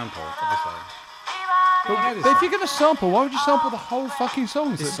sample, obviously. But, I know this but if song. you're going to sample, why would you sample the whole fucking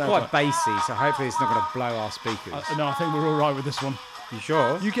song? It's quite bassy, so hopefully it's not going to blow our speakers. No, I think we're all right with this one. You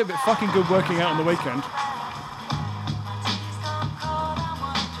sure? You get a bit fucking good working out on the weekend.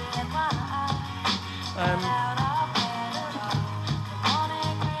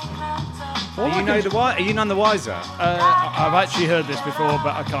 Are you none the wiser? I've actually heard this before,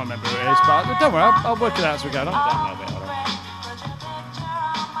 but I can't remember who it is. But don't worry, I'll work it out as we go along. Down a little bit, hold on.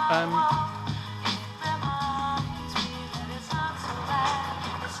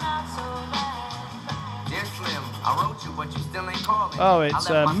 Dear Slim, I wrote you, but you still ain't calling. Oh, it's,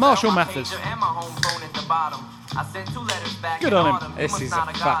 I left my Marshall cell, my Mathers. pager, and my home phone at the bottom. I sent 2 letters back. Good on him. Autumn. This Must is a not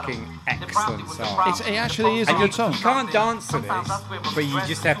have got 'em. fucking There probably excellent was a song. problem. It actually is a And good you song. can't dance to this, but you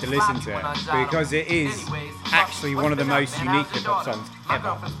just have to listen to it because it is actually one of the most unique hip hop songs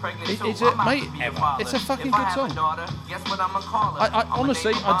ever. It's a mate. It's a fucking good song. I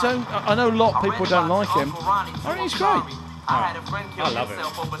honestly, I know a lot of people don't like him. I think he's great. I love it.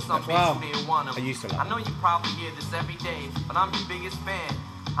 Well, I used to love I know you probably hear this every day, but I'm your biggest fan.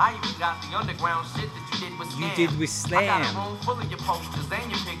 I even got the underground shit that you did with Slam. You did with Slam. I got a room full of your posters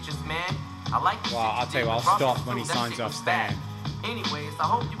and your pictures, man. I like the Well, shit I'll tell you what, did I'll with stop Ruffles, when he too. That signs shit off was Stan. bad. Anyways, I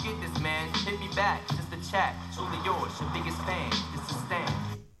hope you get this, man. Hit me back, just a chat. Truly yours, your biggest fan. This is Stan.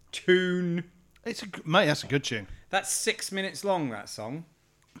 Tune. Mate, that's a good tune. That's 6 minutes long, that song,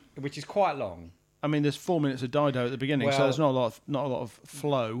 which is quite long. I mean, there's 4 minutes of Dido at the beginning, so Well- there's not a lot of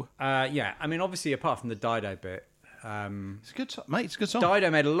flow. Yeah, I mean, obviously, apart from the Dido bit, It's a good song, mate. It's a good song.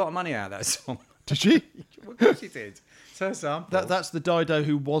 Dido made a lot of money out of that song. Did she? Of course she did. It's her sample. That's the Dido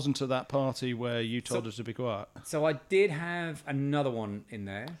who wasn't at that party where you told us to be quiet. So I did have another one in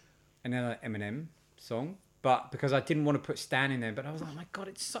there, another Eminem song, but because I didn't want to put Stan in there, but I was like, oh my god,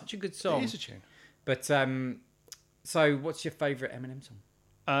 it's such a good song. It is a tune. But so what's your favourite Eminem song?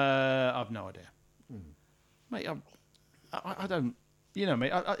 I've no idea, mate. I don't. You know me.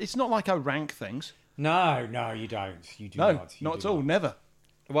 It's not like I rank things. No, you don't. You do No, not. You not do at all. Never.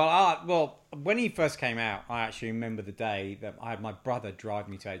 Well, when he first came out, I actually remember the day that I had my brother drive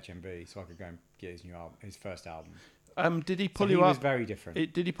me to HMV so I could go and get his new album, his first album. Did he pull So you he up? was very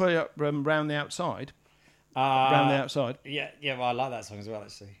different. Did he pull you up round the outside? Round the outside. Yeah. Well, I like that song as well.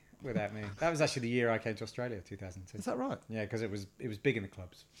 Actually, Without Me. That was actually the year I came to Australia, 2002. Is that right? Yeah, because it was big in the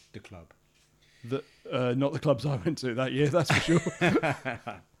clubs. The club. Not the clubs I went to that year. That's for sure.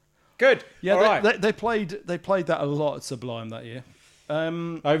 Good. Yeah, All right. they played that a lot at Sublime that year.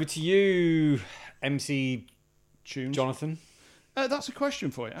 Over to you, MC Tunes. Jonathan. That's a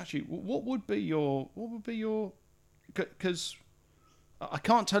question for you, actually. What would be your? Because I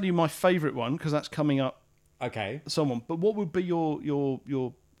can't tell you my favourite one because that's coming up. Okay. Someone, but what would be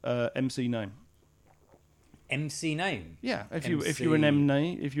your MC name? MC name. Yeah, if you were an M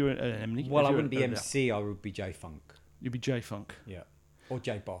if you were an M. Well, I wouldn't be MC. I would be J Funk. You'd be J Funk. Yeah. Or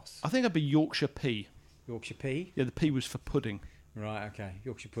J Boss. I think I'd be Yorkshire P. Yorkshire P. Yeah, the P was for pudding. Right. Okay.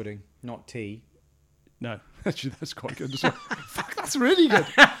 Yorkshire pudding, not tea. No, actually, that's quite good as well. Fuck, that's really good.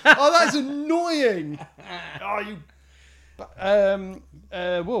 Oh, that's annoying. Oh, you.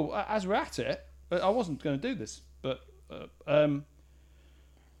 Well, as we're at it, I wasn't going to do this, but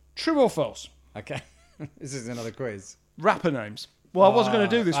true or false? Okay. This is another quiz. Rapper names. Well, I wasn't going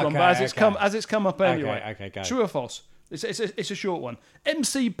to do this one, but as it's come up anyway. Okay, go. True or false? It's a short one.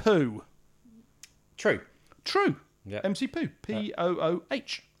 MC Pooh. True. True. Yep. MC Pooh.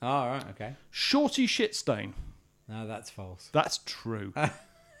 P-O-O-H. Oh, all right. Okay. Shorty Shitstain. No, that's false. That's true.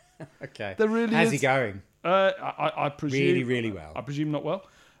 Okay. There really How's is. he going? I presume Really, really well. I presume not well.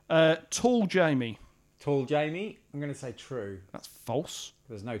 Tall Jamie. Tall Jamie. I'm going to say true. That's false.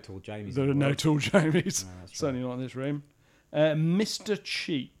 There's no tall Jamies. There in are the no world. tall Jamies. No, that's Certainly not in this room. Mr.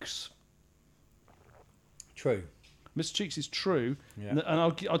 Cheeks. True. Mr. Cheeks is true. Yeah. And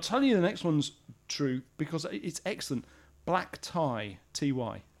I'll tell you the next one's true because it's excellent. Black Tie,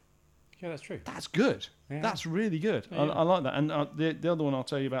 T-Y. Yeah, that's true. That's good. Yeah. That's really good. Yeah. I like that. And the other one I'll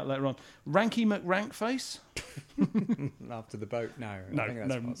tell you about later on. Ranky McRankface? After the boat. No. No, I think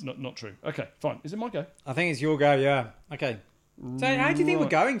that's false. not true. Okay, fine. Is it my go? I think it's your go. Yeah. Okay. So, how do you think we're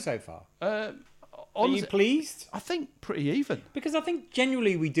going so far? Are you Honestly, pleased? I think pretty even. Because I think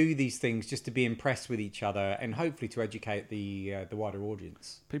generally we do these things just to be impressed with each other and hopefully to educate the wider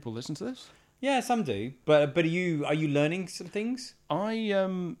audience. People listen to this. Yeah, some do. But are you learning some things?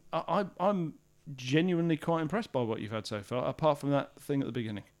 I'm genuinely quite impressed by what you've had so far. Apart from that thing at the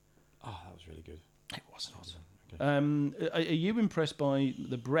beginning, Oh, that was really good. it was not. Are you impressed by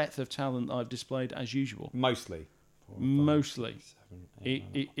the breadth of talent I've displayed as usual? Mostly. 4, 5, Mostly. 7, 8,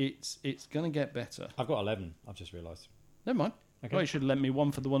 9. It's going to get better. I've got 11. I've just realised. Never mind. Okay. Well, you should have lent me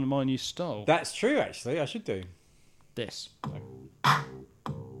one for the one of mine you stole. That's true, actually. I should do. This.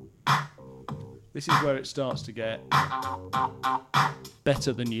 This is where it starts to get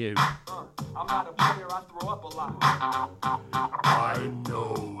better than you. I'm not a player, I throw up a lot. I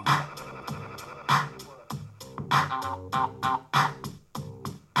know.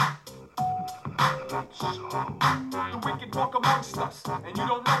 The wicked walk amongst us, and you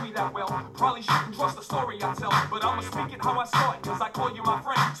don't know me that well. Probably shouldn't trust the story I tell, but I'ma speak it how I saw it, cause I call you my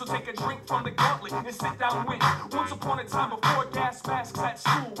friend. So take a drink from the gauntlet and sit down with. Once upon a time before gas masks at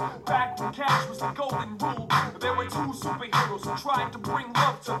school, back when cash was the golden rule, there were two superheroes who tried to bring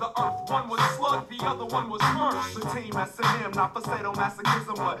love to the earth. One was Slug, the the other one was first. The team S&M, not for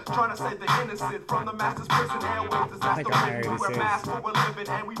sadomasochism, but trying to save the innocent from the master's prison airways. Disaster waiting, we wear masks for a living,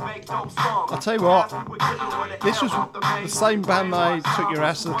 and we make dope songs. I'll tell you what, this was the same band they took your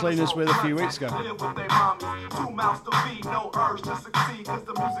ass to the cleaners with a few weeks ago. Two mouths to feed, no urge to succeed, cause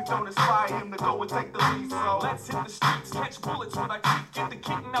the music don't inspire him to go and take the lead. So let's hit the streets, catch bullets with our teeth, get the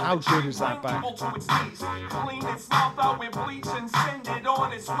kitten out. How good is that band? Clean its mouth out with bleach and send it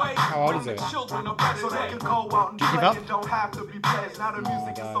on its way. How old is it? Children are better so they can go out and give play up? and don't have to be pledged. Now the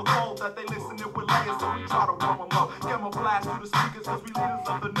music is so cold that they listen it with layers, so we try to warm them up. Give them a blast through the speakers cause we leaders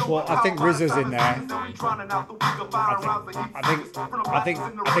of the new. Well, I think RZA's in there. I think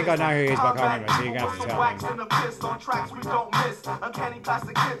I know who he is, but I can't remember, so you're going to have to tell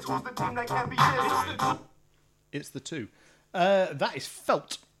me. It's the two. That is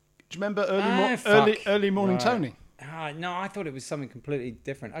Felt. Do you remember early morning Right. Tony? No, I thought it was something completely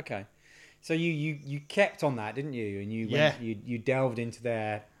different. Okay, so you kept on that, didn't you? And you delved into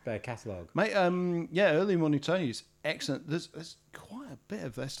their catalogue. Mate, early morning Tony's excellent. There's quite a bit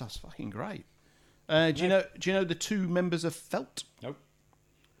of their stuff's fucking great. Do you know the two members of Felt? Nope.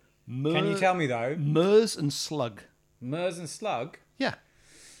 Can you tell me though? Murs and Slug. Murs and Slug. Yeah.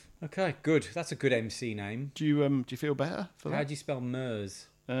 Okay, good. That's a good MC name. Do you feel better for How that? do you spell Murs?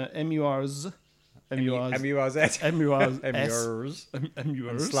 M-U-R-Z. M-U-R-Z. M-U-R-Z. M-U-R-Z. And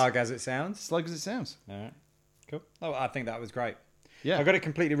M-U-R-Z. Slug as it sounds. Slug as it sounds. All right. Cool. Oh, I think that was great. Yeah. I got it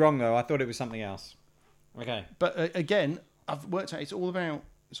completely wrong though. I thought it was something else. Okay. But again, I've worked out it's all about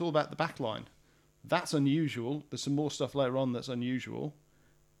the back line. That's unusual. There's some more stuff later on that's unusual,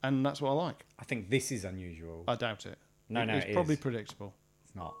 and that's what I like. I think this is unusual. I doubt it. No, it's it probably is. predictable.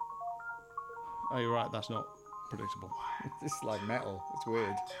 It's not. Oh, you're right. That's not predictable. It's like metal. It's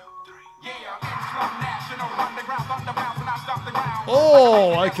weird.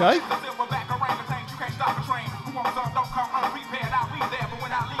 Oh, okay.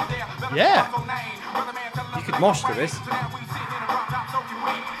 Yeah. You could mosh to this. Set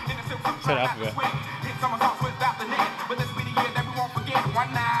it up a bit.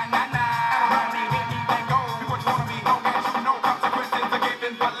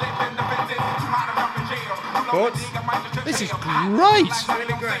 Thoughts? This is great.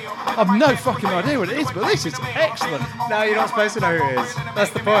 I've no fucking idea what it is, but this is excellent. No, you're not supposed to know who it is.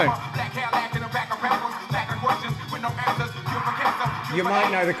 That's the point. You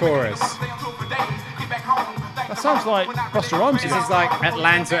might know the chorus. That sounds like Busta Rhymes. This is like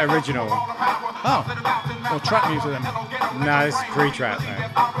Atlanta original. Oh. Or trap music then. No, it's pre-trap though.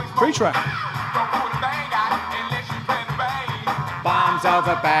 Pre-trap. Bombs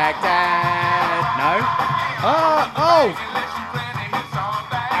over Baghdad. No? Oh.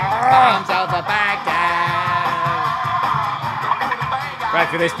 Bombs over Baghdad. Right,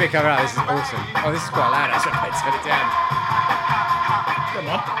 for this bit coming up, this is awesome. Oh, this is quite loud actually. I turn it down. Come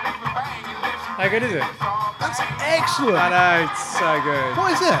on. How good is it? That's excellent. I know, it's so good.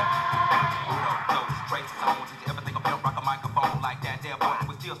 What is it?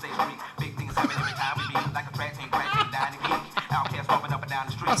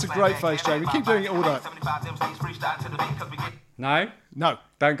 That's a great face, Jamie. Keep doing it all night. No? No,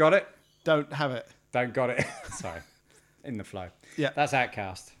 Don't got it? don't have it. Don't got it. Sorry. In the flow. Yeah. That's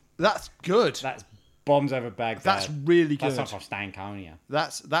Outcast. That's good. That's Bombs Over Baghdad. That's really good. That's not from Stankonia.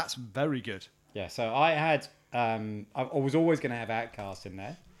 That's very good. Yeah, so I had... I was always going to have Outcast in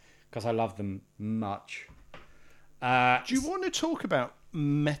there because I love them much. Do you want to talk about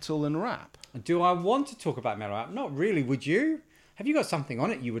metal and rap? Do I want to talk about metal rap? Not really. Would you? Have you got something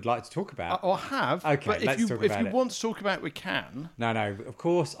on it you would like to talk about? I have. Okay, but let's talk about if you it. want to talk about it, we can. No, of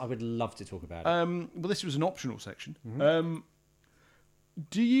course I would love to talk about it. Well, this was an optional section. Mm-hmm.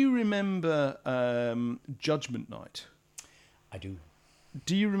 Do you remember Judgment Night? I do.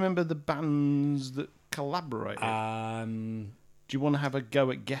 Do you remember the bands that collaborated? Do you want to have a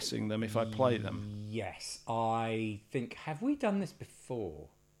go at guessing them if I play them? Yes, I think... Have we done this before?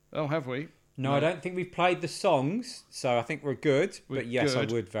 Oh, have we? No, I don't think we've played the songs, so I think we're good. We're but yes, good.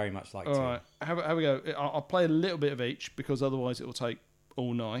 I would very much like All to. right, have a go. I'll play a little bit of each because otherwise it will take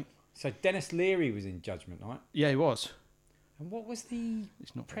all night. So Dennis Leary was in Judgment Night. Yeah, he was. And what was the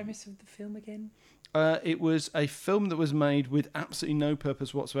not premise of the film again? It was a film that was made with absolutely no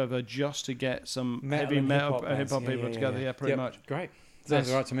purpose whatsoever, just to get some heavy and metal hip-hop hip hop bands. people together. Yeah, pretty Yep, much. Great. Sounds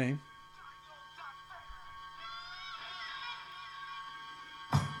Yes. all right to me.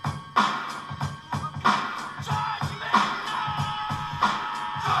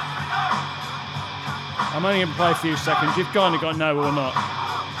 I'm only going to play a few seconds. You've kind of got to know or not. Well,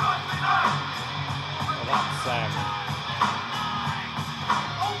 that's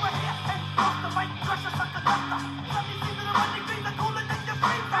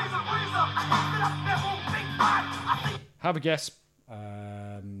Have a guess.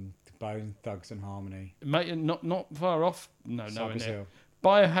 Bone Thugs and Harmony. Mate, not far off. No, nowhere Cypress near. Hill.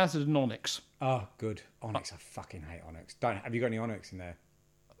 Biohazard and Onyx. Oh, good. Onyx. I fucking hate Onyx. Have you got any Onyx in there?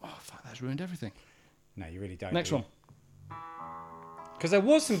 Oh, fuck, that's ruined everything. No, you really don't. Next do one. Because there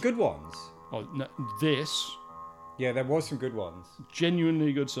was some good ones. Oh, no, this. Yeah, there was some good ones.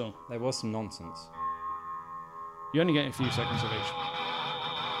 Genuinely good song. There was some nonsense. You're only getting a few seconds of each.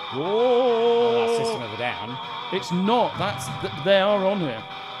 Oh, that's System of a Down. It's not. They are on here.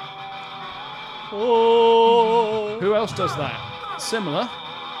 Oh. Who else does that? Similar.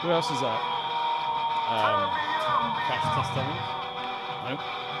 Who else is that? Crash Test Dummies. No.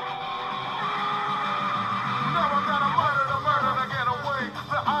 Never gonna murder the murder to get away.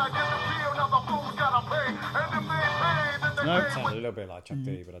 The I get the feel, now the fools gotta pay. And if they pay, then they No. pay. Sounds a little bit like Chuck D,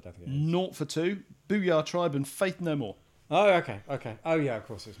 but I don't think it is. 0 for 2. Booyah Tribe and Faith No More. Oh, okay. Oh, yeah, of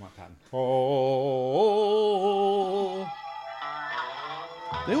course, it was Mike Patton. Oh.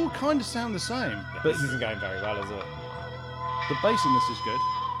 They all kind of sound the same, But but this isn't going very well, is it? the bass in this is good.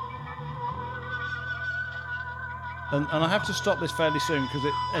 And I have to stop this fairly soon because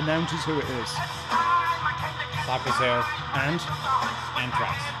it announces who it is. Cypress Hill, And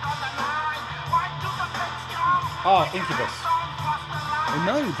Anthrax. Oh, Incubus.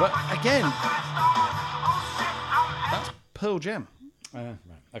 no, but again, that's Pearl Jam. Right.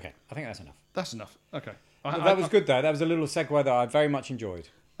 Okay, I think that's enough. That's enough. Okay. That was good, though. That was a little segue that I very much enjoyed.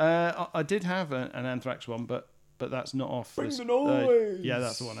 I did have an Anthrax one, but that's not off. Bring this- the noise. yeah,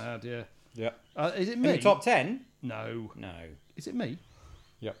 that's the one I had. Yeah. Yep. Is it In me? the top 10? No. No. Is it me?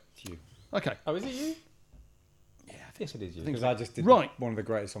 Yep, it's you. Okay. Oh, is it you? Yeah, I think it is you. think Because so. I just did Right. one of the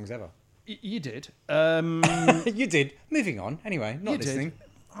greatest songs ever. You did. You did. Moving on. Anyway, not You listening.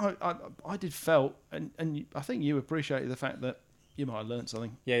 did. I did felt, and I think you appreciated the fact that you might have learned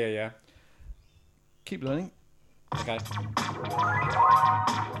something. Yeah. Keep learning. Okay.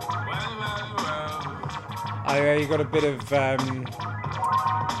 Oh, you got a bit of.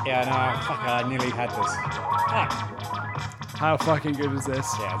 Yeah, no, fuck, I nearly had this. Ah, How fucking good is this?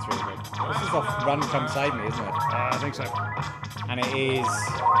 yeah, it's really good. This is off Run Come Save Me, isn't it? I think so. And it is.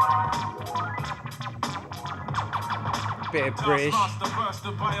 Bit of British.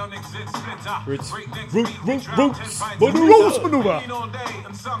 Roots maneuver.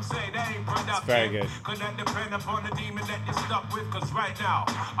 It's very good. Could that depend upon the demon that you're stuck with? Cause right now,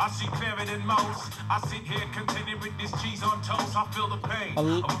 I see clearer than most. I sit here contented with this cheese on toast. I feel the pain.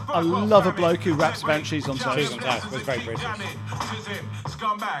 I love a bloke who raps about cheese on toast. Cheese on toast was very British.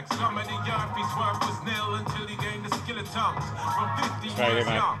 Scumbag, scum of the earth, his worth was nil until he gained the skill of tongues. From 50 very years good,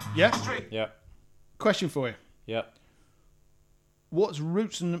 mate. young. Yeah? Straight Yep. Question for you. Yep. What's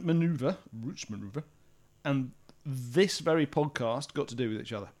Roots Maneuver, and this very podcast got to do with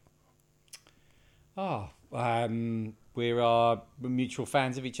each other? Oh, we're mutual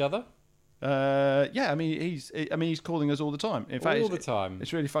fans of each other. Yeah, I mean he's calling us all the time. In fact, All the time.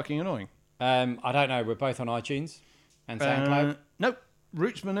 It's really fucking annoying. I don't know. We're both on iTunes and SoundCloud. Nope.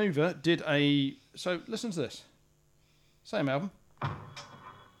 Roots Maneuver did a. So listen to this. Same album.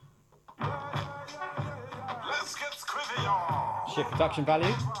 Let's get squivy on. Shit production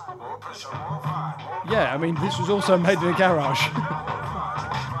value. More pressure, more fire. Yeah, I mean this was also made in a garage.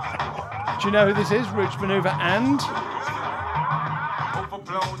 Do you know who this is? Roots Maneuver and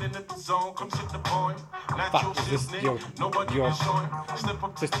Overblown in the zone, come sit the point. Natural Fuck, is this shit, your- nobody your- can show him. Slip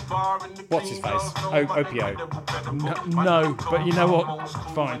up to the bar in the what's his clean face? clothes, O- nobody Opio. better No, but you know what?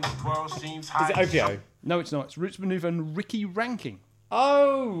 Fine. Is it Opio? no, it's not. It's Roots Maneuver and Ricky Ranking.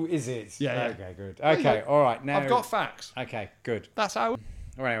 Oh, is it? Yeah. Okay, good. There you Okay, go. all right. Now I've got facts. Okay, good. That's how.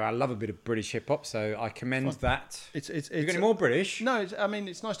 All right, well, I love a bit of British hip hop, so I commend that. It's You got any more British? No, I mean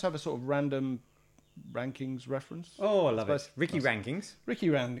it's nice to have a sort of random rankings reference. Oh, I love Suppose- it. Ricky Rankings. Ricky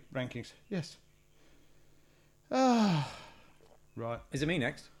Rankings. Yes. Ah, right. Is it me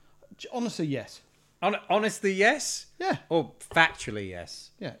next? Honestly, yes. Honestly, yes. Yeah. Or factually,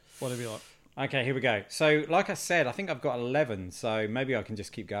 yes. Yeah. Whatever you like. Okay, here we go. So, like I said, I think I've got 11, so maybe I can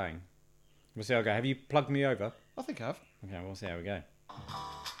just keep going. We'll see how I go. Have you plugged me over? I think I have. Okay, we'll see how we go.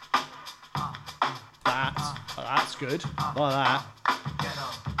 That's good. Like that.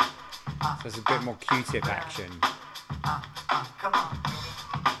 So there's a bit more Q-tip action.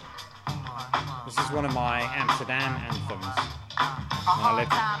 This is one of my Amsterdam anthems. When I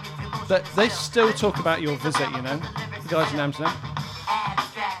lived- But they still talk about your visit, you know. The guys in Amsterdam.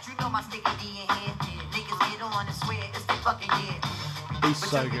 He's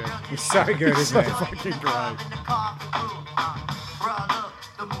so good. It's so good, isn't it? Fucking great.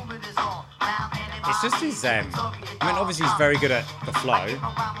 It's just his. I mean, obviously he's very good at the flow.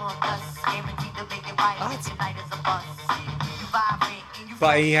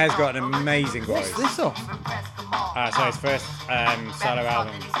 But he has got an amazing voice. What's this off? So his first solo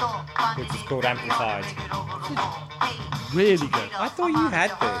album, which is called Amplified. Really good. I thought you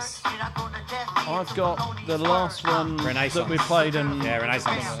had this. I've got the last one Renaissance. that we played, and Yeah,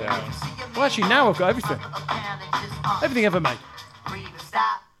 Renaissance. well, actually, now I've got everything. Everything ever made.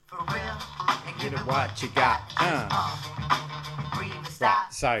 Get it what you got. Right,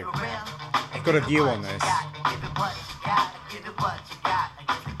 so I've got a view on this.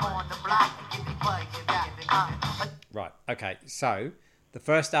 Right, okay, so the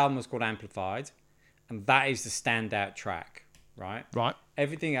first album was called Amplified, and that is the standout track, right? Right.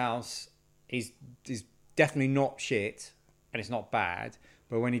 Everything else is definitely not shit, and it's not bad.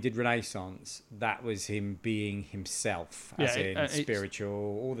 But when he did Renaissance, that was him being himself, as Yeah, in it's- spiritual,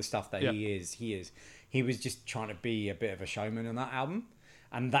 all the stuff that Yeah. he is. He was just trying to be a bit of a showman on that album,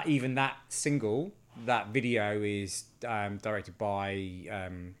 and that even that single, that video is directed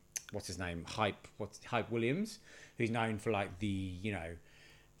by what's his name, Hype Williams, who's known for like the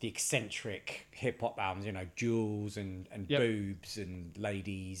eccentric hip hop albums, Jules and Yep. boobs and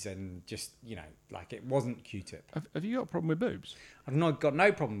ladies and just like it wasn't Q-Tip. Have you got a problem with boobs? I've not got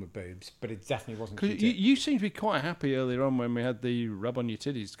no problem with boobs, but it definitely wasn't Because Q-Tip. you seemed to be quite happy earlier on when we had the rub on your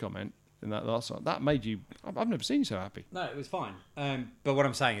titties comment in that last song. That made you... I've never seen you so happy. No, it was fine. But what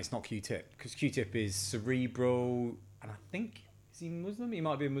I'm saying, it's not Q-Tip, because Q-Tip is cerebral, and I think, is he Muslim? He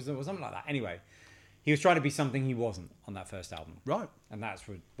might be a Muslim or something like that. Anyway, he was trying to be something he wasn't on that first album. Right. And that's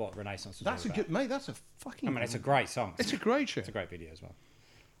what Renaissance was That's all a about. good... Mate, that's a fucking... I mean, it's a great song. It's a great show. It's a great video as well.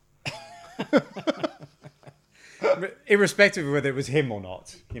 Irrespective of whether it was him or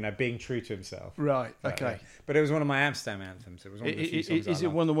not, being true to himself. Right, okay. But it was one of my Amsterdam anthems. It was one of the few songs Is I it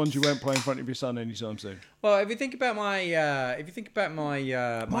loved. one of the ones you won't play in front of your son anytime soon? Well, if you think about my, my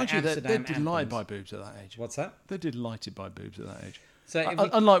Mind you, they're Amsterdam delighted by anthems. boobs at that age. What's that? They're delighted by boobs at that age. So if you,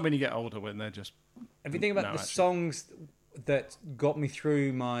 Unlike when you get older, when they're just... if you think about No, the actually. songs that got me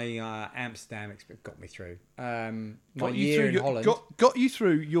through my Amsterdam experience, got me through my year in Holland. Got you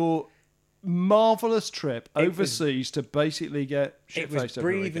through your marvellous trip It was- overseas to basically get It was shit-faced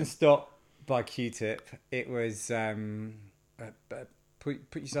every Breathe weekend. and Stop by Q-Tip. It was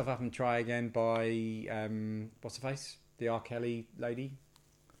Put Yourself Up and Try Again by what's her face? The R. Kelly lady.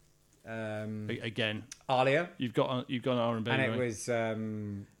 Again, Alia. you've got an R&B. And it going. was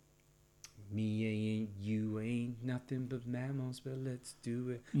Me ain't you ain't nothing but mammals, but let's do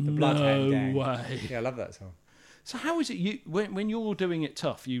it. The Bloodhound Gang. way. Yeah, I love that song. So how is it you when you're doing it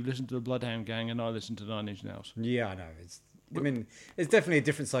tough? You listen to the Bloodhound Gang, and I listen to Nine Inch Nails. Yeah, I know. It's definitely a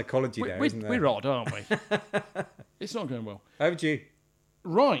different psychology there, isn't there? We're odd, aren't we? It's not going well. Over to you.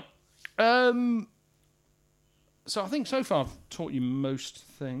 Right. So I think so far I've taught you most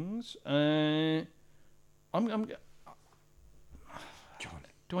things. I'm John.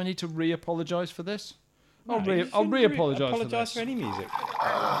 Do I need to re-apologise for this? I'll No, you I'll shouldn't re-apologise for apologise this. for any music.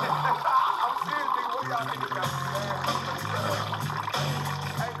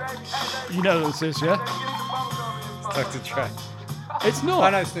 You know what this is, yeah? Dr. Dre. It's not. I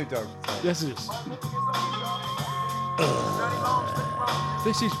know Snoop Dogg. Yes, it is.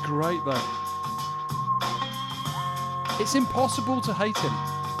 This is great, though. It's impossible to hate him.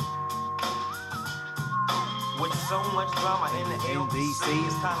 With so much drama in the LBC,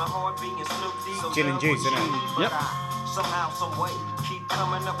 it's kinda hard being Snoop D. So Gin and double juice, innit? G, Yep. but I somehow, some way, keep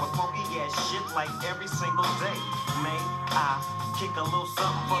coming up with funky ass shit like every single day. May I kick a little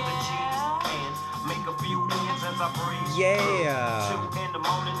something for the cheese and make a few ends as I breathe. Yeah. 2 in the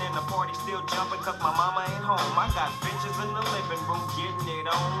morning and the party still jumping cause my mama ain't home. I got bitches in the living room getting it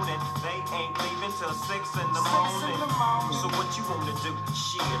on and they ain't leaving till 6 in the morning. So what you wanna do?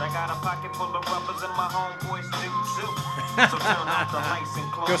 Shit, I got a pocket full of rubbers and my homeboys do too. So turn off the lights and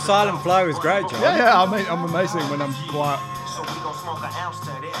close Your the silent door. flow is great, John. Yeah, I mean, I'm amazing when I'm quiet. So we gon' smoke an ounce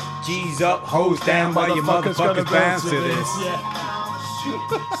to this. G's up, hoes down, while your motherfuckers bounce to this.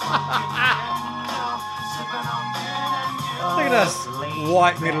 Look at us,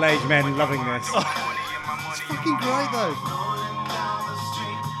 white middle-aged men loving this. It's fucking great, though.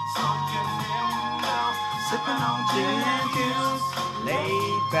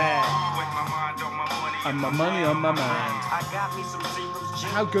 Laid back. And my money on my mind. I got me some zeros.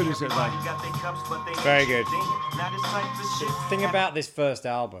 How good is it, though? Everybody got their cups, but they Very good. Now this type of shit. The thing about this first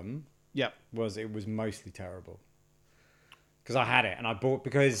album Yep. was it was mostly terrible. Because I had it, and I bought,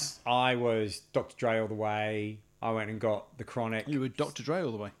 because I was Dr. Dre all the way, I went and got The Chronic. You were Dr. Dre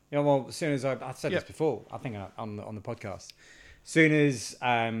all the way. Yeah, well, as soon as I said Yep. this before, I think on the podcast. soon as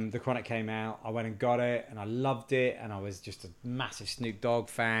The Chronic came out, I went and got it, and I loved it, and I was just a massive Snoop Dogg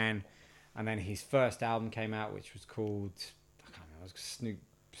fan. And then his first album came out, which was called, I can't remember, it was Snoop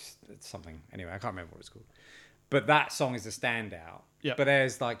something. Anyway, I can't remember what it's called. But that song is a standout. Yeah. But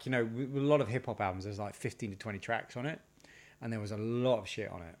there's like, you know, with a lot of hip hop albums, there's like 15 to 20 tracks on it. And there was a lot of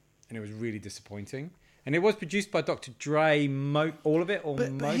shit on it. And it was really disappointing. And it was produced by Dr. Dre, all of it, or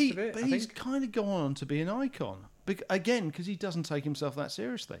most of it, But I he's think. kind of gone on to be an icon. Again, because he doesn't take himself that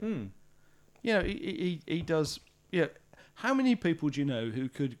seriously. You know, he does... Yeah. How many people do you know who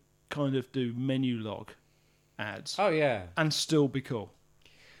could kind of do menu log ads Oh, yeah. and still be cool?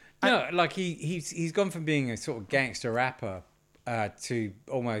 No, like he's gone from being a sort of gangster rapper to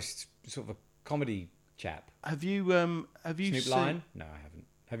almost sort of a comedy chap. Have you Snoop seen... Lion? No, I haven't.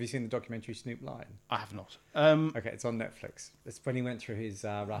 Have you seen the documentary Snoop Lion? I have not. Okay, it's on Netflix. It's when he went through his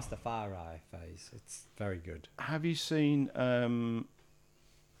Rastafari phase. It's very good. Have you seen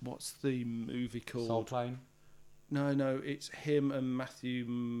what's the movie called? Soul Plane? No, it's him and Matthew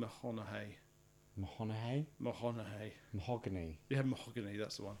McConaughey. Mahogany? Yeah, Mahogany,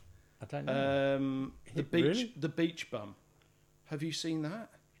 that's the one. I don't know. The Beach Bum. Have you seen that?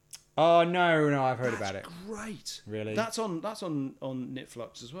 Oh, no, I've heard about it. Great. Really? That's on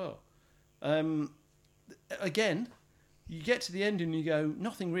Netflix as well. Again, you get to the end and you go,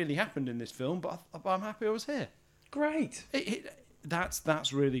 nothing really happened in this film, but I'm happy I was here. Great.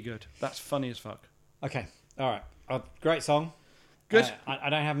 That's really good. That's funny as fuck. Okay, all right. Great song. Good. I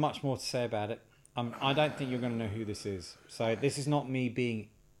don't have much more to say about it. I don't think you're going to know who this is. So this is not me being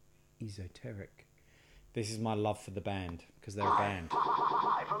esoteric. This is my love for the band, because they're a band.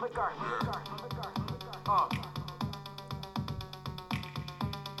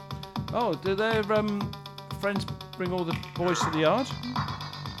 Oh, do their friends bring all the boys to the yard?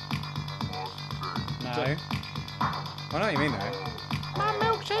 No. I know what you mean, though. My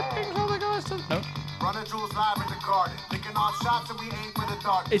milkshake brings all the guys to... No. Run the jewels live in the garden. Picking off shots and we aim for the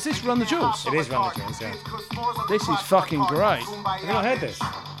dark. Is this Run the Jewels? It is Run the Jewels, yeah. This is fucking great. Have you not heard this?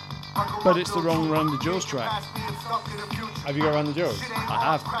 But it's the wrong Run the Jewels track. Have you got Run the Jewels?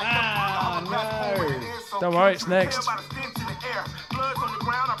 I have. Ah, no. Don't worry, it's next.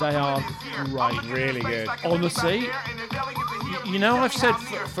 They are great. Really good. Honestly, you know, I've said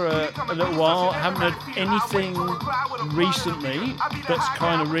for a little while, I haven't heard anything recently that's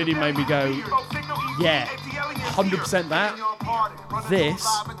kind of really made me go, yeah, 100% that. This,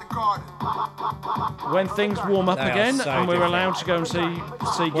 when things warm up They are again so and we're different. allowed to go and see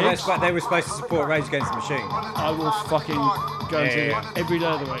Well, gigs, they were supposed to support Rage Against the Machine. I will fucking go and see Yeah. it every day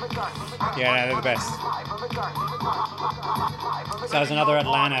of the week. Yeah, they're the best. So there's another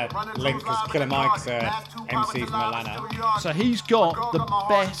Atlanta link, because Killer Mike's MC from Atlanta. So he's got the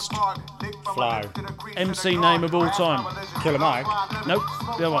best Flow. MC name of all time. Killer Mike? Nope,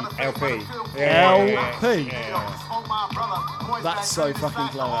 the other one. LP. LP. Yeah. That's so fucking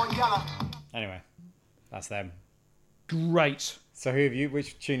clever. Anyway, that's them. Great. So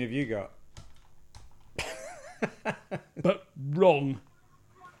which tune have you got? But wrong.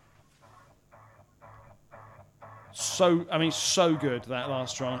 So good, that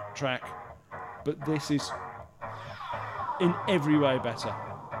last track. But this is in every way better.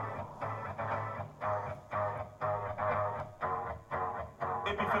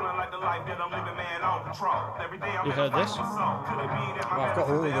 You heard this? Well, I've got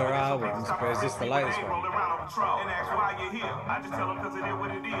all their albums, but is this the latest one?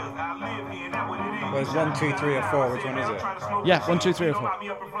 Well, there's 1, 2, 3, or 4. Which one is it? Yeah, 1, 2, 3, or 4.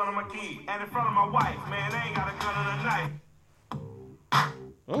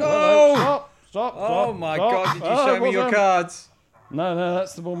 Oh, No! Stop. Oh my stop. God! Did you Oh, show me well your done. cards? No,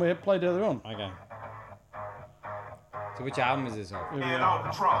 that's the one we played earlier on. Okay. So which album is this off? Which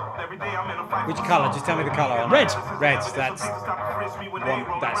Which colour? Just tell me the colour. Red. Red. That's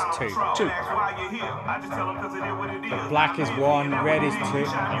one. That's 2. 2. The black is 1. Red is 2.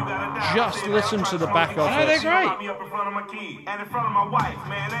 Just listen to the back of I know they're it. great.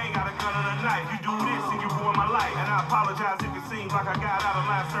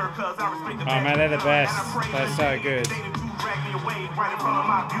 Oh man, they're the best. They're so good.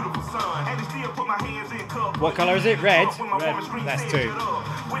 What colour is it? Red? Red. That's 2.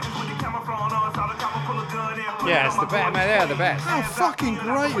 Yeah, it's the best. Man, they're the best. How fucking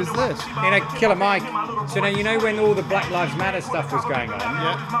great is this? You know, Killer Mike. So now you know when all the Black Lives Matter stuff was going on.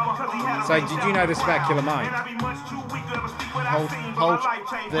 Yeah. So did you know this about Killer Mike? Hold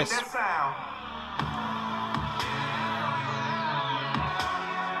this.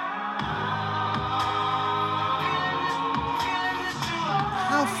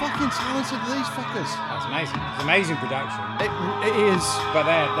 How fucking talented are these fuckers? That's amazing. It's amazing production. It is. But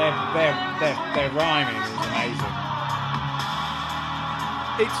their rhyming is amazing.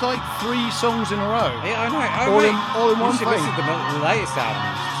 It's like 3 songs in a row. Yeah, I know. All in one you should thing. listen to the latest album.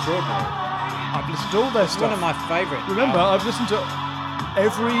 It's extraordinary. I've listened to all their It's stuff. one of my favourite. Remember, I've listened to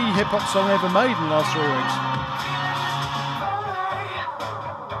every hip hop song ever made in the last 3 weeks.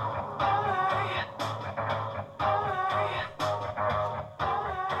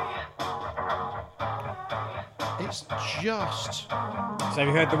 It's just So have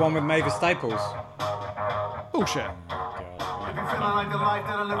you heard the one with Mavis Staples? bullshit.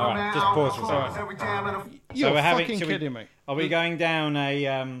 Alright, just pause for a second. You're we're having- fucking should we- kidding me. Are we going down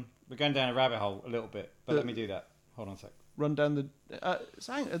a we're going down a rabbit hole a little bit, but let me do that. Hold on a sec. Run down the.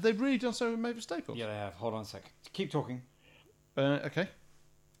 They've really done so with Mavis Staples. Yeah, they have. Hold on a sec. Keep talking. Okay.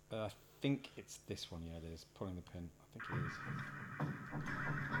 I think it's this one. Yeah, it is. Pulling the pin. I think it is.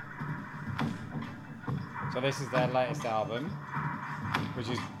 So this is their latest album, which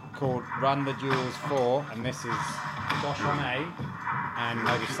is called Run the Jewels 4, and this is Josh Homme and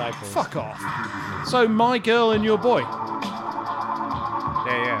Mavis Staples. Fuck off. So My Girl and Your Boy.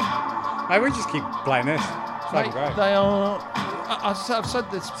 Yeah. Hey, we just keep playing this. It's fucking great. They are. I've said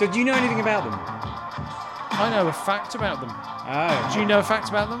this. So do you know anything about them? I know a fact about them. Oh, Do you know a fact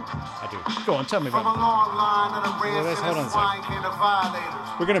about them? I do. Go on, tell me about them. Let's hold on a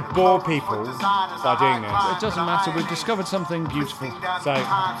sec. We're going to bore people by doing this. It doesn't matter. We've discovered something beautiful. So,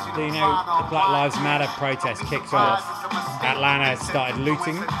 do you know the Black Lives Matter protest kicked off? Atlanta started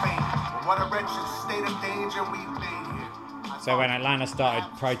looting. So when Atlanta started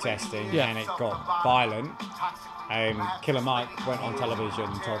protesting and it got violent, Killer Mike went on television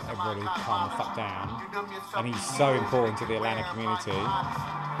and told everybody to calm the fuck down. And he's so important to the Atlanta community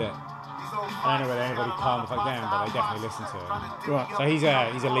that I don't know whether anybody calmed the fuck down, but they definitely listen to him. Right. So he's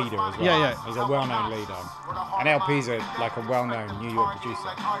a leader as well. Yeah. He's a well-known leader. And LP's like a well-known New York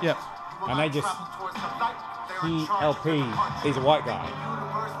producer. Yeah. And they just LP is a white guy.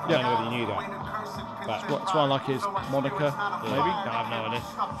 I don't know whether you knew that. But That's why I like his moniker, maybe? No, I have no idea.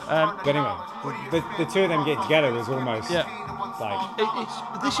 But anyway, the two of them getting together was almost like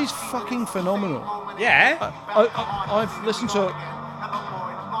This is fucking phenomenal. yeah. I've listened to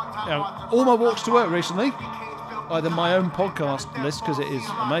all my walks to work recently, either my own podcast list because it is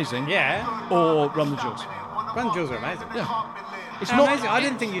amazing, Yeah. or Run the Jewels. Run the Jewels are amazing. Yeah, it's They're not amazing. I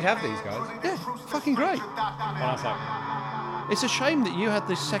didn't think you'd have these guys. Yeah, fucking great. Hold on a sec. It's a shame that you had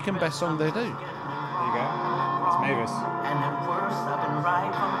the second best song they do. There you go. It's Mavis. And at worst, I've been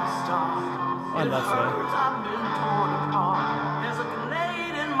right from the start. I love her. I've been torn apart. There's a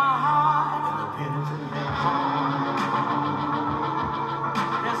grenade in my heart. And the penitent in my heart.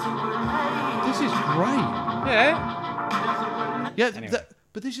 There's a grenade. This is great. Yeah. Yeah, Anyway.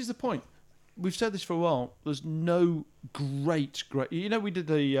 but this is the point. We've said this for a while. There's no great. You know, we did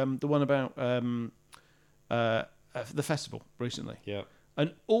the one about the festival recently. Yeah.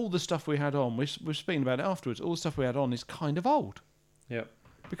 And all the stuff we had on, we're speaking about it afterwards, all the stuff we had on is kind of old. Yeah.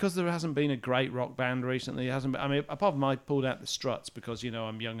 Because there hasn't been a great rock band recently. It hasn't been, I mean, apart from I pulled out the Struts because, you know,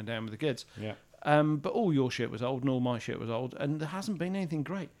 I'm young and down with the kids. Yeah. But all your shit was old and all my shit was old. And there hasn't been anything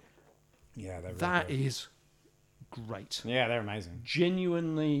great. Yeah. They're really That good. is great. Yeah, they're amazing.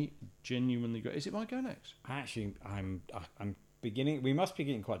 Genuinely great. Is it my go next? Actually, I'm beginning. We must be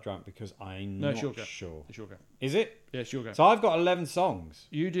getting quite drunk because I'm No, not it's your go. sure. It's your go. Is it? Yeah, it's your go. So I've got 11 songs.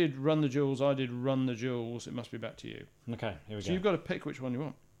 You did Run the Jewels, I did Run the Jewels. It must be back to you. Okay, here we So go. you've got to pick which one you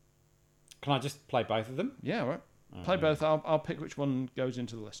want. Can I just play both of them? Yeah, all right. Play both. I'll pick which one goes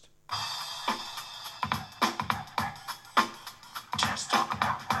into the list.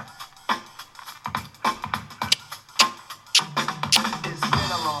 It's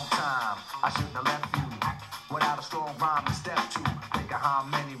been a long time. I shouldn't have left you without a strong rhyme to step to. Think of how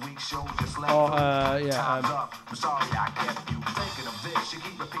many weak shows you slept Oh, through. yeah, Time's up. I'm sorry I kept you. Thinking of this, you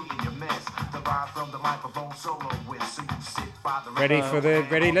keep repeating your mess. The rhyme from the microphone solo with, so you sit by the Ready for the-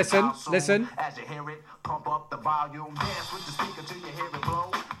 ready? Listen, listen. As you hear it, pump up the volume, dance with the speaker till you hear it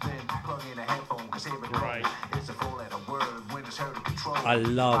blow. Then plug in a headphone, cause here it Right. goes. It's a four-letter word when it's heard to control. I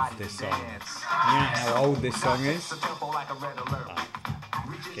love Body this to song. dance. You know how old this song is? It's a tempo like a red alert.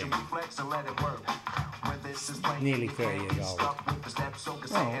 Reach your reflex and let it work. When this is playing, Nearly you 30 can't years get old. stuck with the steps, so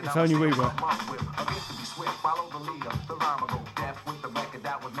just Oh, say it if out, only we say were. what I'm up with. A gift to be swift, follow the leader. The rhyme will go deaf with the record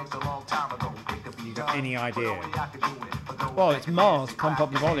that was mixed a long time ago. It could be done, any but idea? only I could do it. But those Well, it's that Mars, can Pump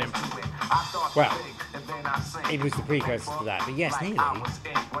Up the Volume. I start Well, to think, and then I sing. it was the precursor to that, but yes, Like nearly. I was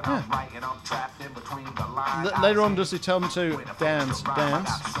in when I'm writing, I'm trapped in between the lines. Later I on, sing. does he tell them to With a dance, face to rhyme, I dance?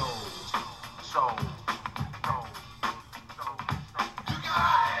 got soul.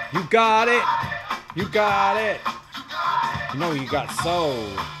 You got it. You got it. You know you got soul.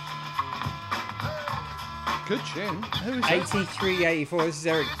 Good tune. Who is it? 83, 84. This is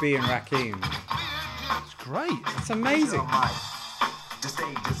Eric B and Rakim. It's great. It's amazing. I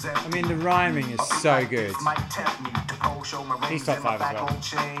mean, the rhyming is so good. He's top 5 as well.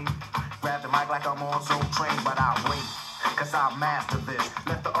 Grab the mic like I'm on Soul Train, but I'll wait, cause I'll master this.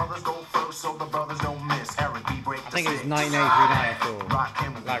 Let the others go first so the brothers don't miss. Eric B break I think it was 1983,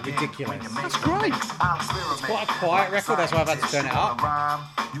 94. Like, ridiculous. That's great. It's quite a quiet record, that's why I've had to turn it up.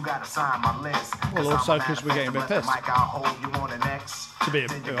 You gotta sign my list. Well, also 'cause we're getting a bit pissed. To be a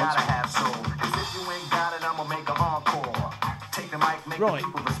bit honest. Right.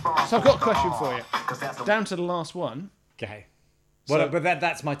 So I've got a question for you. Down to the last one. Okay. Well, So- but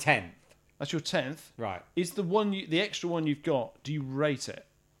that's my 10th. That's your 10th. Right. Is the one the extra one you've got? Do you rate it?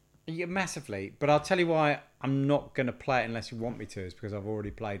 Yeah, massively. But I'll tell you why I'm not going to play it unless you want me to, is because I've already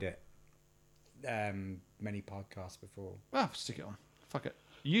played it many podcasts before. Well, stick it on. Fuck it.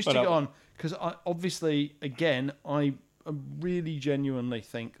 You But stick it on because I obviously, again, I really genuinely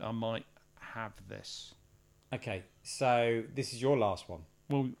think I might have this. Okay, so this is your last one.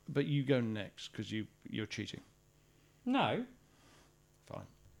 Well, but you go next because you're cheating. No. Fine.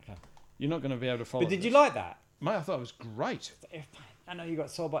 Okay. You're not going to be able to follow. But did you this. like that? Mate, I thought it was great. I know you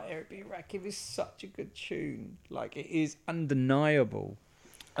got sold by Eric B. Rakim. It's such a good tune. Like, it is undeniable.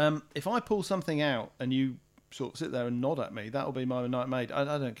 If I pull something out and you sort of sit there and nod at me, that'll be my night made.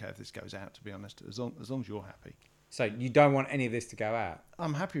 I don't care if this goes out, to be honest, as long as you're happy. So you don't want any of this to go out?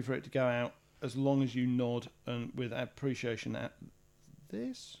 I'm happy for it to go out as long as you nod and with appreciation at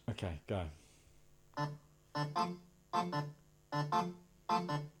this. Okay, go.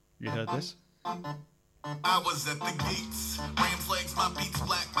 You heard this? I was at the gates. Ram's legs, my beats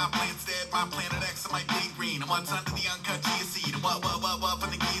black, my plant's dead, my planet X, and my day green. And what's under the uncut chia seed? And what from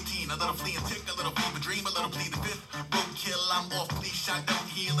the guillotine? A little flea and tick, a little fever dream, a little plead the fifth. Roadkill, I'm off, please shot, don't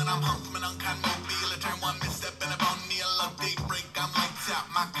heal. And I'm hung from an unkind mobile. A turn one misstep and a bone meal. A daybreak, I'm lights out.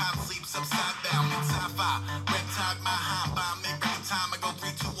 My con sleeps upside down. It's sci-fi. Red tide, my high by. Make record time. I go 3,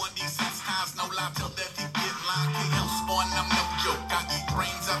 2, 1, D6 times. No lie till death, he get line. Can't help spawn, I'm no joke. I eat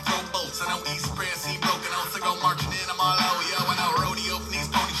brains, I throw bolts. I don't eat spread, see broken oats. I go marching in, I'm all out, yo. And I rodeo from these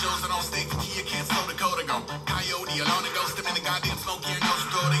pony shows. I don't stay for key, I can't slow the code. I go coyote, alone and ghost. I'm in the goddamn smoke here, no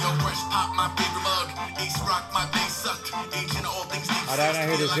straw. They go fresh pop, my favorite mug. Ace rock, my day sucked. Agent of all things deep. I don't know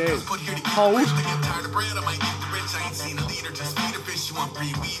who this is. Hold. To get tired of bread, I might eat the rich. I ain't seen a leader, just feed a fish. You want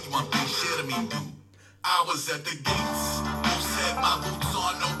free weed, you want free shit. I mean, dude. I was at the gates. Who said my boots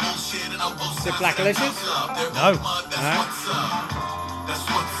on? No bullshit and no bullshit. Is it Black Alicious? No. That's what's up. That's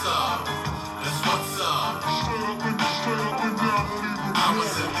what's up. That's what's up. I was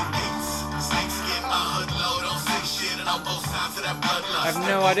at the gates. Snakeskin, my hood low. Don't say shit and on both sides of that bloodlust. I have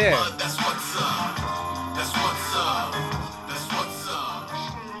no idea. That's what's up. That's what's up. That's what's up.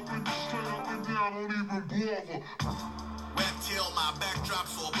 Red tail, my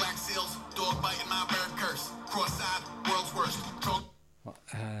backdrops, all black sails. Dog biting my bird curse. Cross-eyed, world's worst.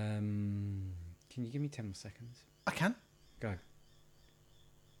 Can you give me 10 more seconds? I can. Go.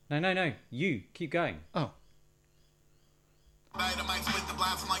 No. You. Keep going. Oh. Dynamite split the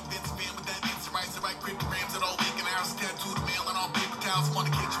blinds. I'm like Vince Van with that instant rights. I write cryptograms at all week and hours. Tattooed mail and all paper towels. Want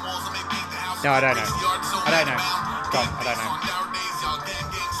to kitchen walls and make paint the house. No, I don't know. I don't know. Stop. I don't know. On nowadays, y'all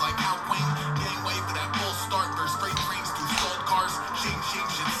gangs like Al Queen. Gang wave for that full start. There's straight trains through stalled cars. Shake, shit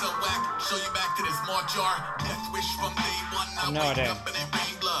so whack. Show you back to this more jar. Death wish from day one. Now No wake idea. up and it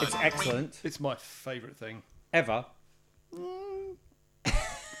rain blood. It's excellent. It's my favourite thing. Ever.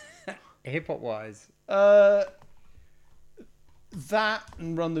 Hip-hop wise. That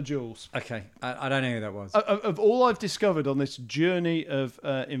and Run the Jewels. Okay. I don't know who that was. Of all I've discovered on this journey of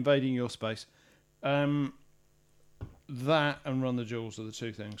invading your space, that and Run the Jewels are the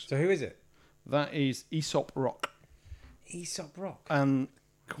two things. So who is it? That is Aesop Rock, Aesop Rock. and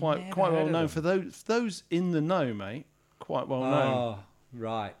quite Never well heard of known them. for those in the know, mate. Quite well known. Oh,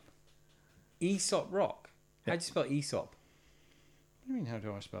 right. Aesop Rock. How do you spell Aesop? What do you mean? How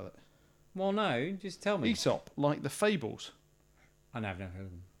do I spell it? Well, no. Just tell me. Aesop, like the fables. I know, I've never heard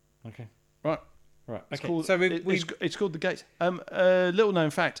of them. Okay. Right. Right. It's Okay. called. So It's called the Gates. Little known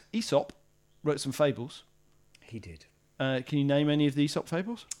fact: Aesop wrote some fables. He did. Can you name any of the Aesop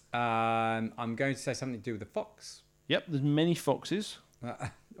fables? I'm going to say something to do with the fox. Yep. There's many foxes.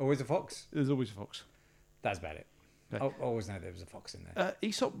 Always a fox? There's always a fox. That's about it. Okay. I always know there was a fox in there.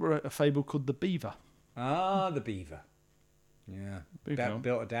 Aesop wrote a fable called the Beaver. The beaver. Yeah. Beaver.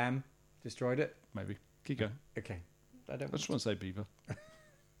 Built a dam, destroyed it. Maybe. Keep going. Okay. I I don't. just want to say Beaver.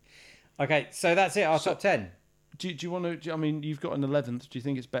 Okay, so that's it. Our top 10. Do you want to? I mean, you've got an 11th. Do you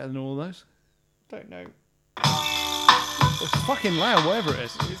think it's better than all of those? Don't know. It's fucking loud, whatever it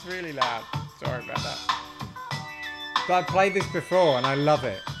is. It's really loud. Sorry about that. But I played this before and I love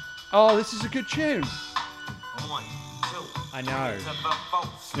it. Oh, this is a good tune. 1, 2. I know.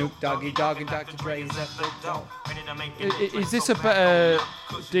 Snoop Doggy Dogg and Dr. Dre is at the door. Is this a better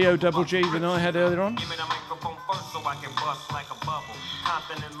D-O-double-G than I had earlier on?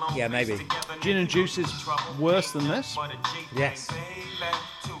 Yeah, maybe. Gin and Juice is worse than this? Yes.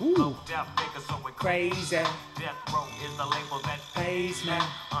 Ooh. Crazy. Death Row is the label that Pays me.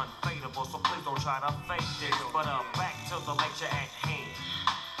 unfadable, so please don't try to fake this. But back to the lecture at hand.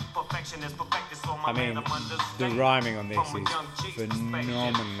 Perfection is perfected, so my I mean, man, I'm the understand. rhyming on this From a is young G's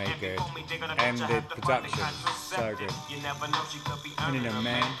phenomenally perspective. good. Before me digging a And bitch, I the have to find production the is so good. contraceptive. You never know, she could be Learning earning a a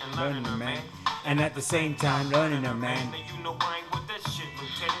man, and learning a man, and at the same time learning a man. Now you know I ain't with that shit,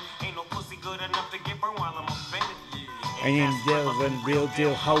 Lieutenant. Ain't no pussy good enough to get burned while I'm offended. And in Delvin, real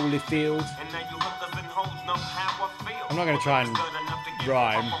deal, Holyfield. And now you hookers and hoes know how I feel. I'm not gonna try and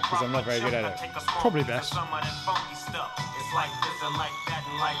rhyme, 'cause I'm not very good at it. Probably best. Some of that funky stuff. It's like this and like that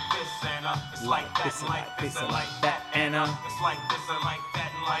and like this and it's like that This and and like like this this and and like like that that, and it's like this and like that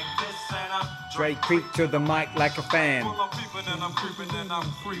and like this and Dre creep to the mic like a fan. Well, I'm peeping and I'm creeping and I'm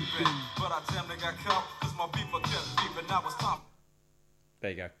creeping. But I damn near got caught because my beeper kept beeping. Now it's time. There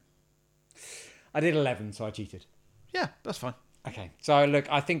you go. I did 11, so I cheated. Yeah, that's fine. Okay, so look,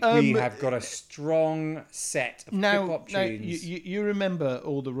 I think we have got a strong set of Now, hip-hop now tunes. you remember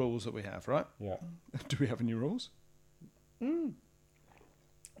all the rules that we have, right? Yeah. Do we have any rules?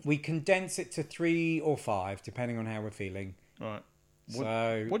 We condense it to 3 or 5, depending on how we're feeling. Right.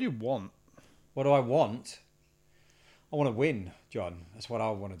 So, What do you want? what do I want? I want to win, John. That's what I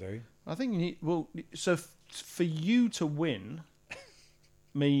want to do. I think you need. Well, so for you to win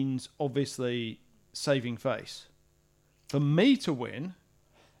means obviously saving face. For me to win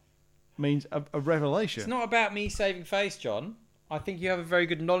means a revelation. It's not about me saving face, John. I think you have a very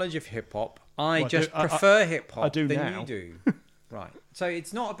good knowledge of hip-hop. I Well, just I prefer hip-hop I do than now. you do. Right. So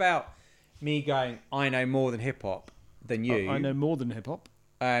it's not about me going, I know more than hip-hop than you. I know more than hip hop.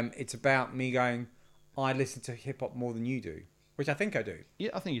 It's about me going, I listen to hip-hop more than you do. Which I think I do. Yeah,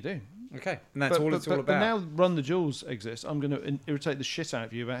 I think you do. Okay. And that's all it's all But about. now Run the Jewels exists. I'm going to irritate the shit out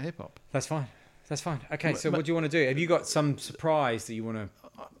of you about hip hop. That's fine. That's fine. Okay, so But- what do you want to do? Have you got some surprise that you want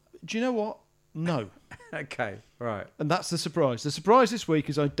Do you know what? No. to... Okay, right. And that's the surprise. The surprise this week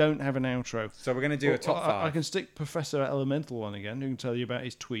is I don't have an outro. So we're going to do a top Well, 5. I can stick Professor Elemental on again, who can tell you about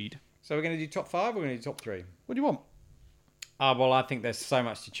his tweed. So we're going to do top 5 or we're going to do top 3? What do you want? Well, I think there's so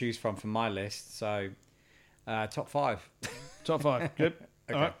much to choose from my list. So top 5. Top 5. Good.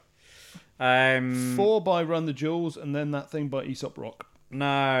 Okay. All right. Um, 4 by Run the Jewels, and then that thing by Aesop Rock.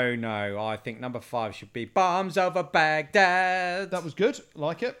 No. I think number 5 should be Bombs Over Baghdad. That was good.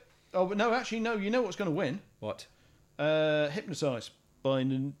 Like it. Oh, but no, actually, no. You know what's going to win? What? Hypnotise by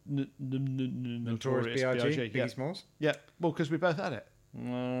Notorious B.I.G. B.I.G. Biggie Yeah. Smalls? Yeah. Well, because we both had it.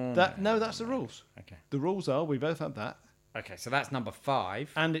 That's the rules. Okay. The rules are we both had that, Okay, so that's number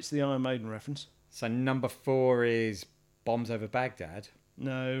 5. and it's the Iron Maiden reference. So number 4 is Bombs Over Baghdad.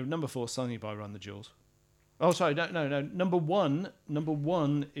 No, number 4, Sunny by Run the Jewels. Oh, sorry, no. Number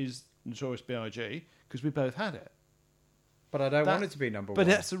one is Notorious B.I.G. because we both had it. But I don't That- want it to be number 1. But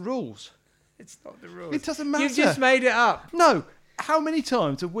that's the rules. It's not the rules. It doesn't matter. You just made it up. No. How many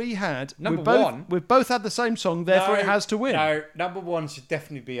times have we had? Number we've both, one? We've both had the same song, therefore it has to win. No, number 1 should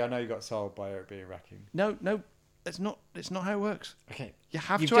definitely be I Know You Got Sold by Eric B. and Rakim. No, it's not. It's not how it works. Okay. You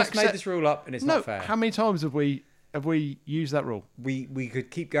have You've to just accept. made this rule up and it's no, not fair. how many times have we used that rule? We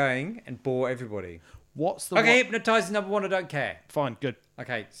could keep going and bore everybody. What's the Okay, one? Hypnotize is number 1, I don't care. Fine, good.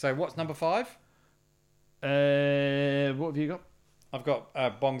 Okay, so what's number 5? What have you got? I've got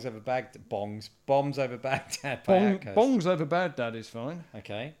Bombs Over Baghdad by Outkast. Bongs Over Baghdad is fine.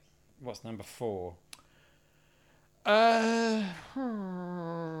 Okay. What's number 4?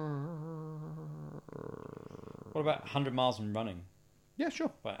 What about 100 Miles and Running Yeah,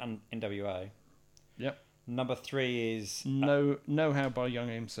 sure. by NWA? Yep. Number 3 is... No How by Young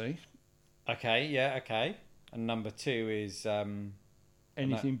MC. Okay, yeah, okay. And number 2 is...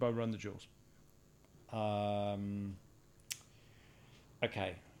 Anything by Run the Jewels.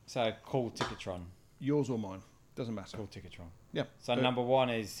 Okay, so Call Ticketron. Yours or mine. Doesn't matter. Call Ticketron. Yeah. So number 1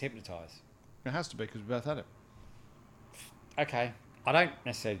 is Hypnotize. It has to be because we both had it. Okay, I don't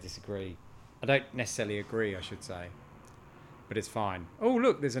necessarily disagree. I don't necessarily agree, I should say. But it's fine. Oh,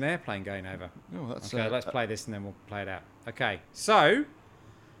 look, there's an airplane going over. Oh, that's Okay, let's play this and then we'll play it out. Okay, so...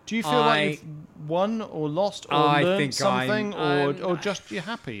 Do you feel like you've won or lost or I learned think something, I'm- or just you're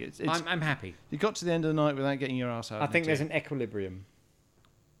happy? It's I'm happy. you got to the end of the night without getting your ass out. I in think the there's tea. an equilibrium.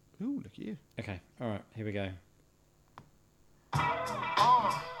 Ooh, look at you. Okay, all right, here we go.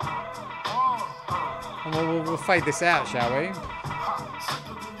 And we'll fade this out, shall we?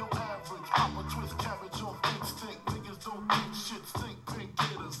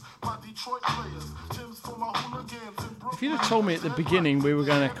 If you'd have told me at the beginning we were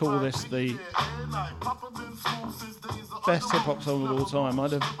going to call this the best hip hop song of all time,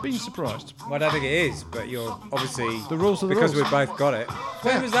 I'd have been surprised. Well, I don't think it is, but you're obviously... The rules are the because rules. we both got it.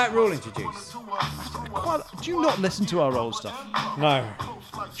 When was that rule introduced? Do you not listen to our old stuff? No.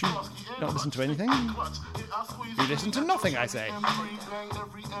 Do you not listen to anything? You listen to nothing, I say.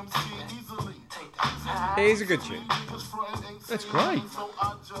 It is a good tune. That's great.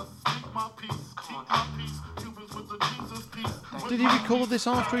 Did he record this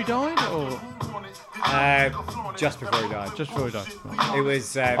after he died, or Just before he died. just before he died? It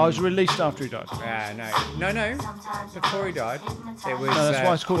was... I was released after he died. No. Before he died. It was... No, that's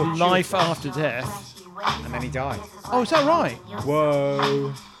why it's called Life After Death. And then he died. Oh, is that right?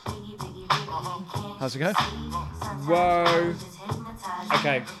 Whoa. How's it go? Whoa.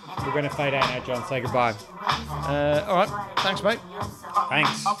 Okay, we're going to fade out now, John. Say goodbye. All right. Thanks, mate.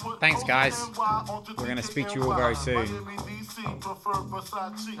 Thanks. Thanks, guys. We're going to speak to you all very soon.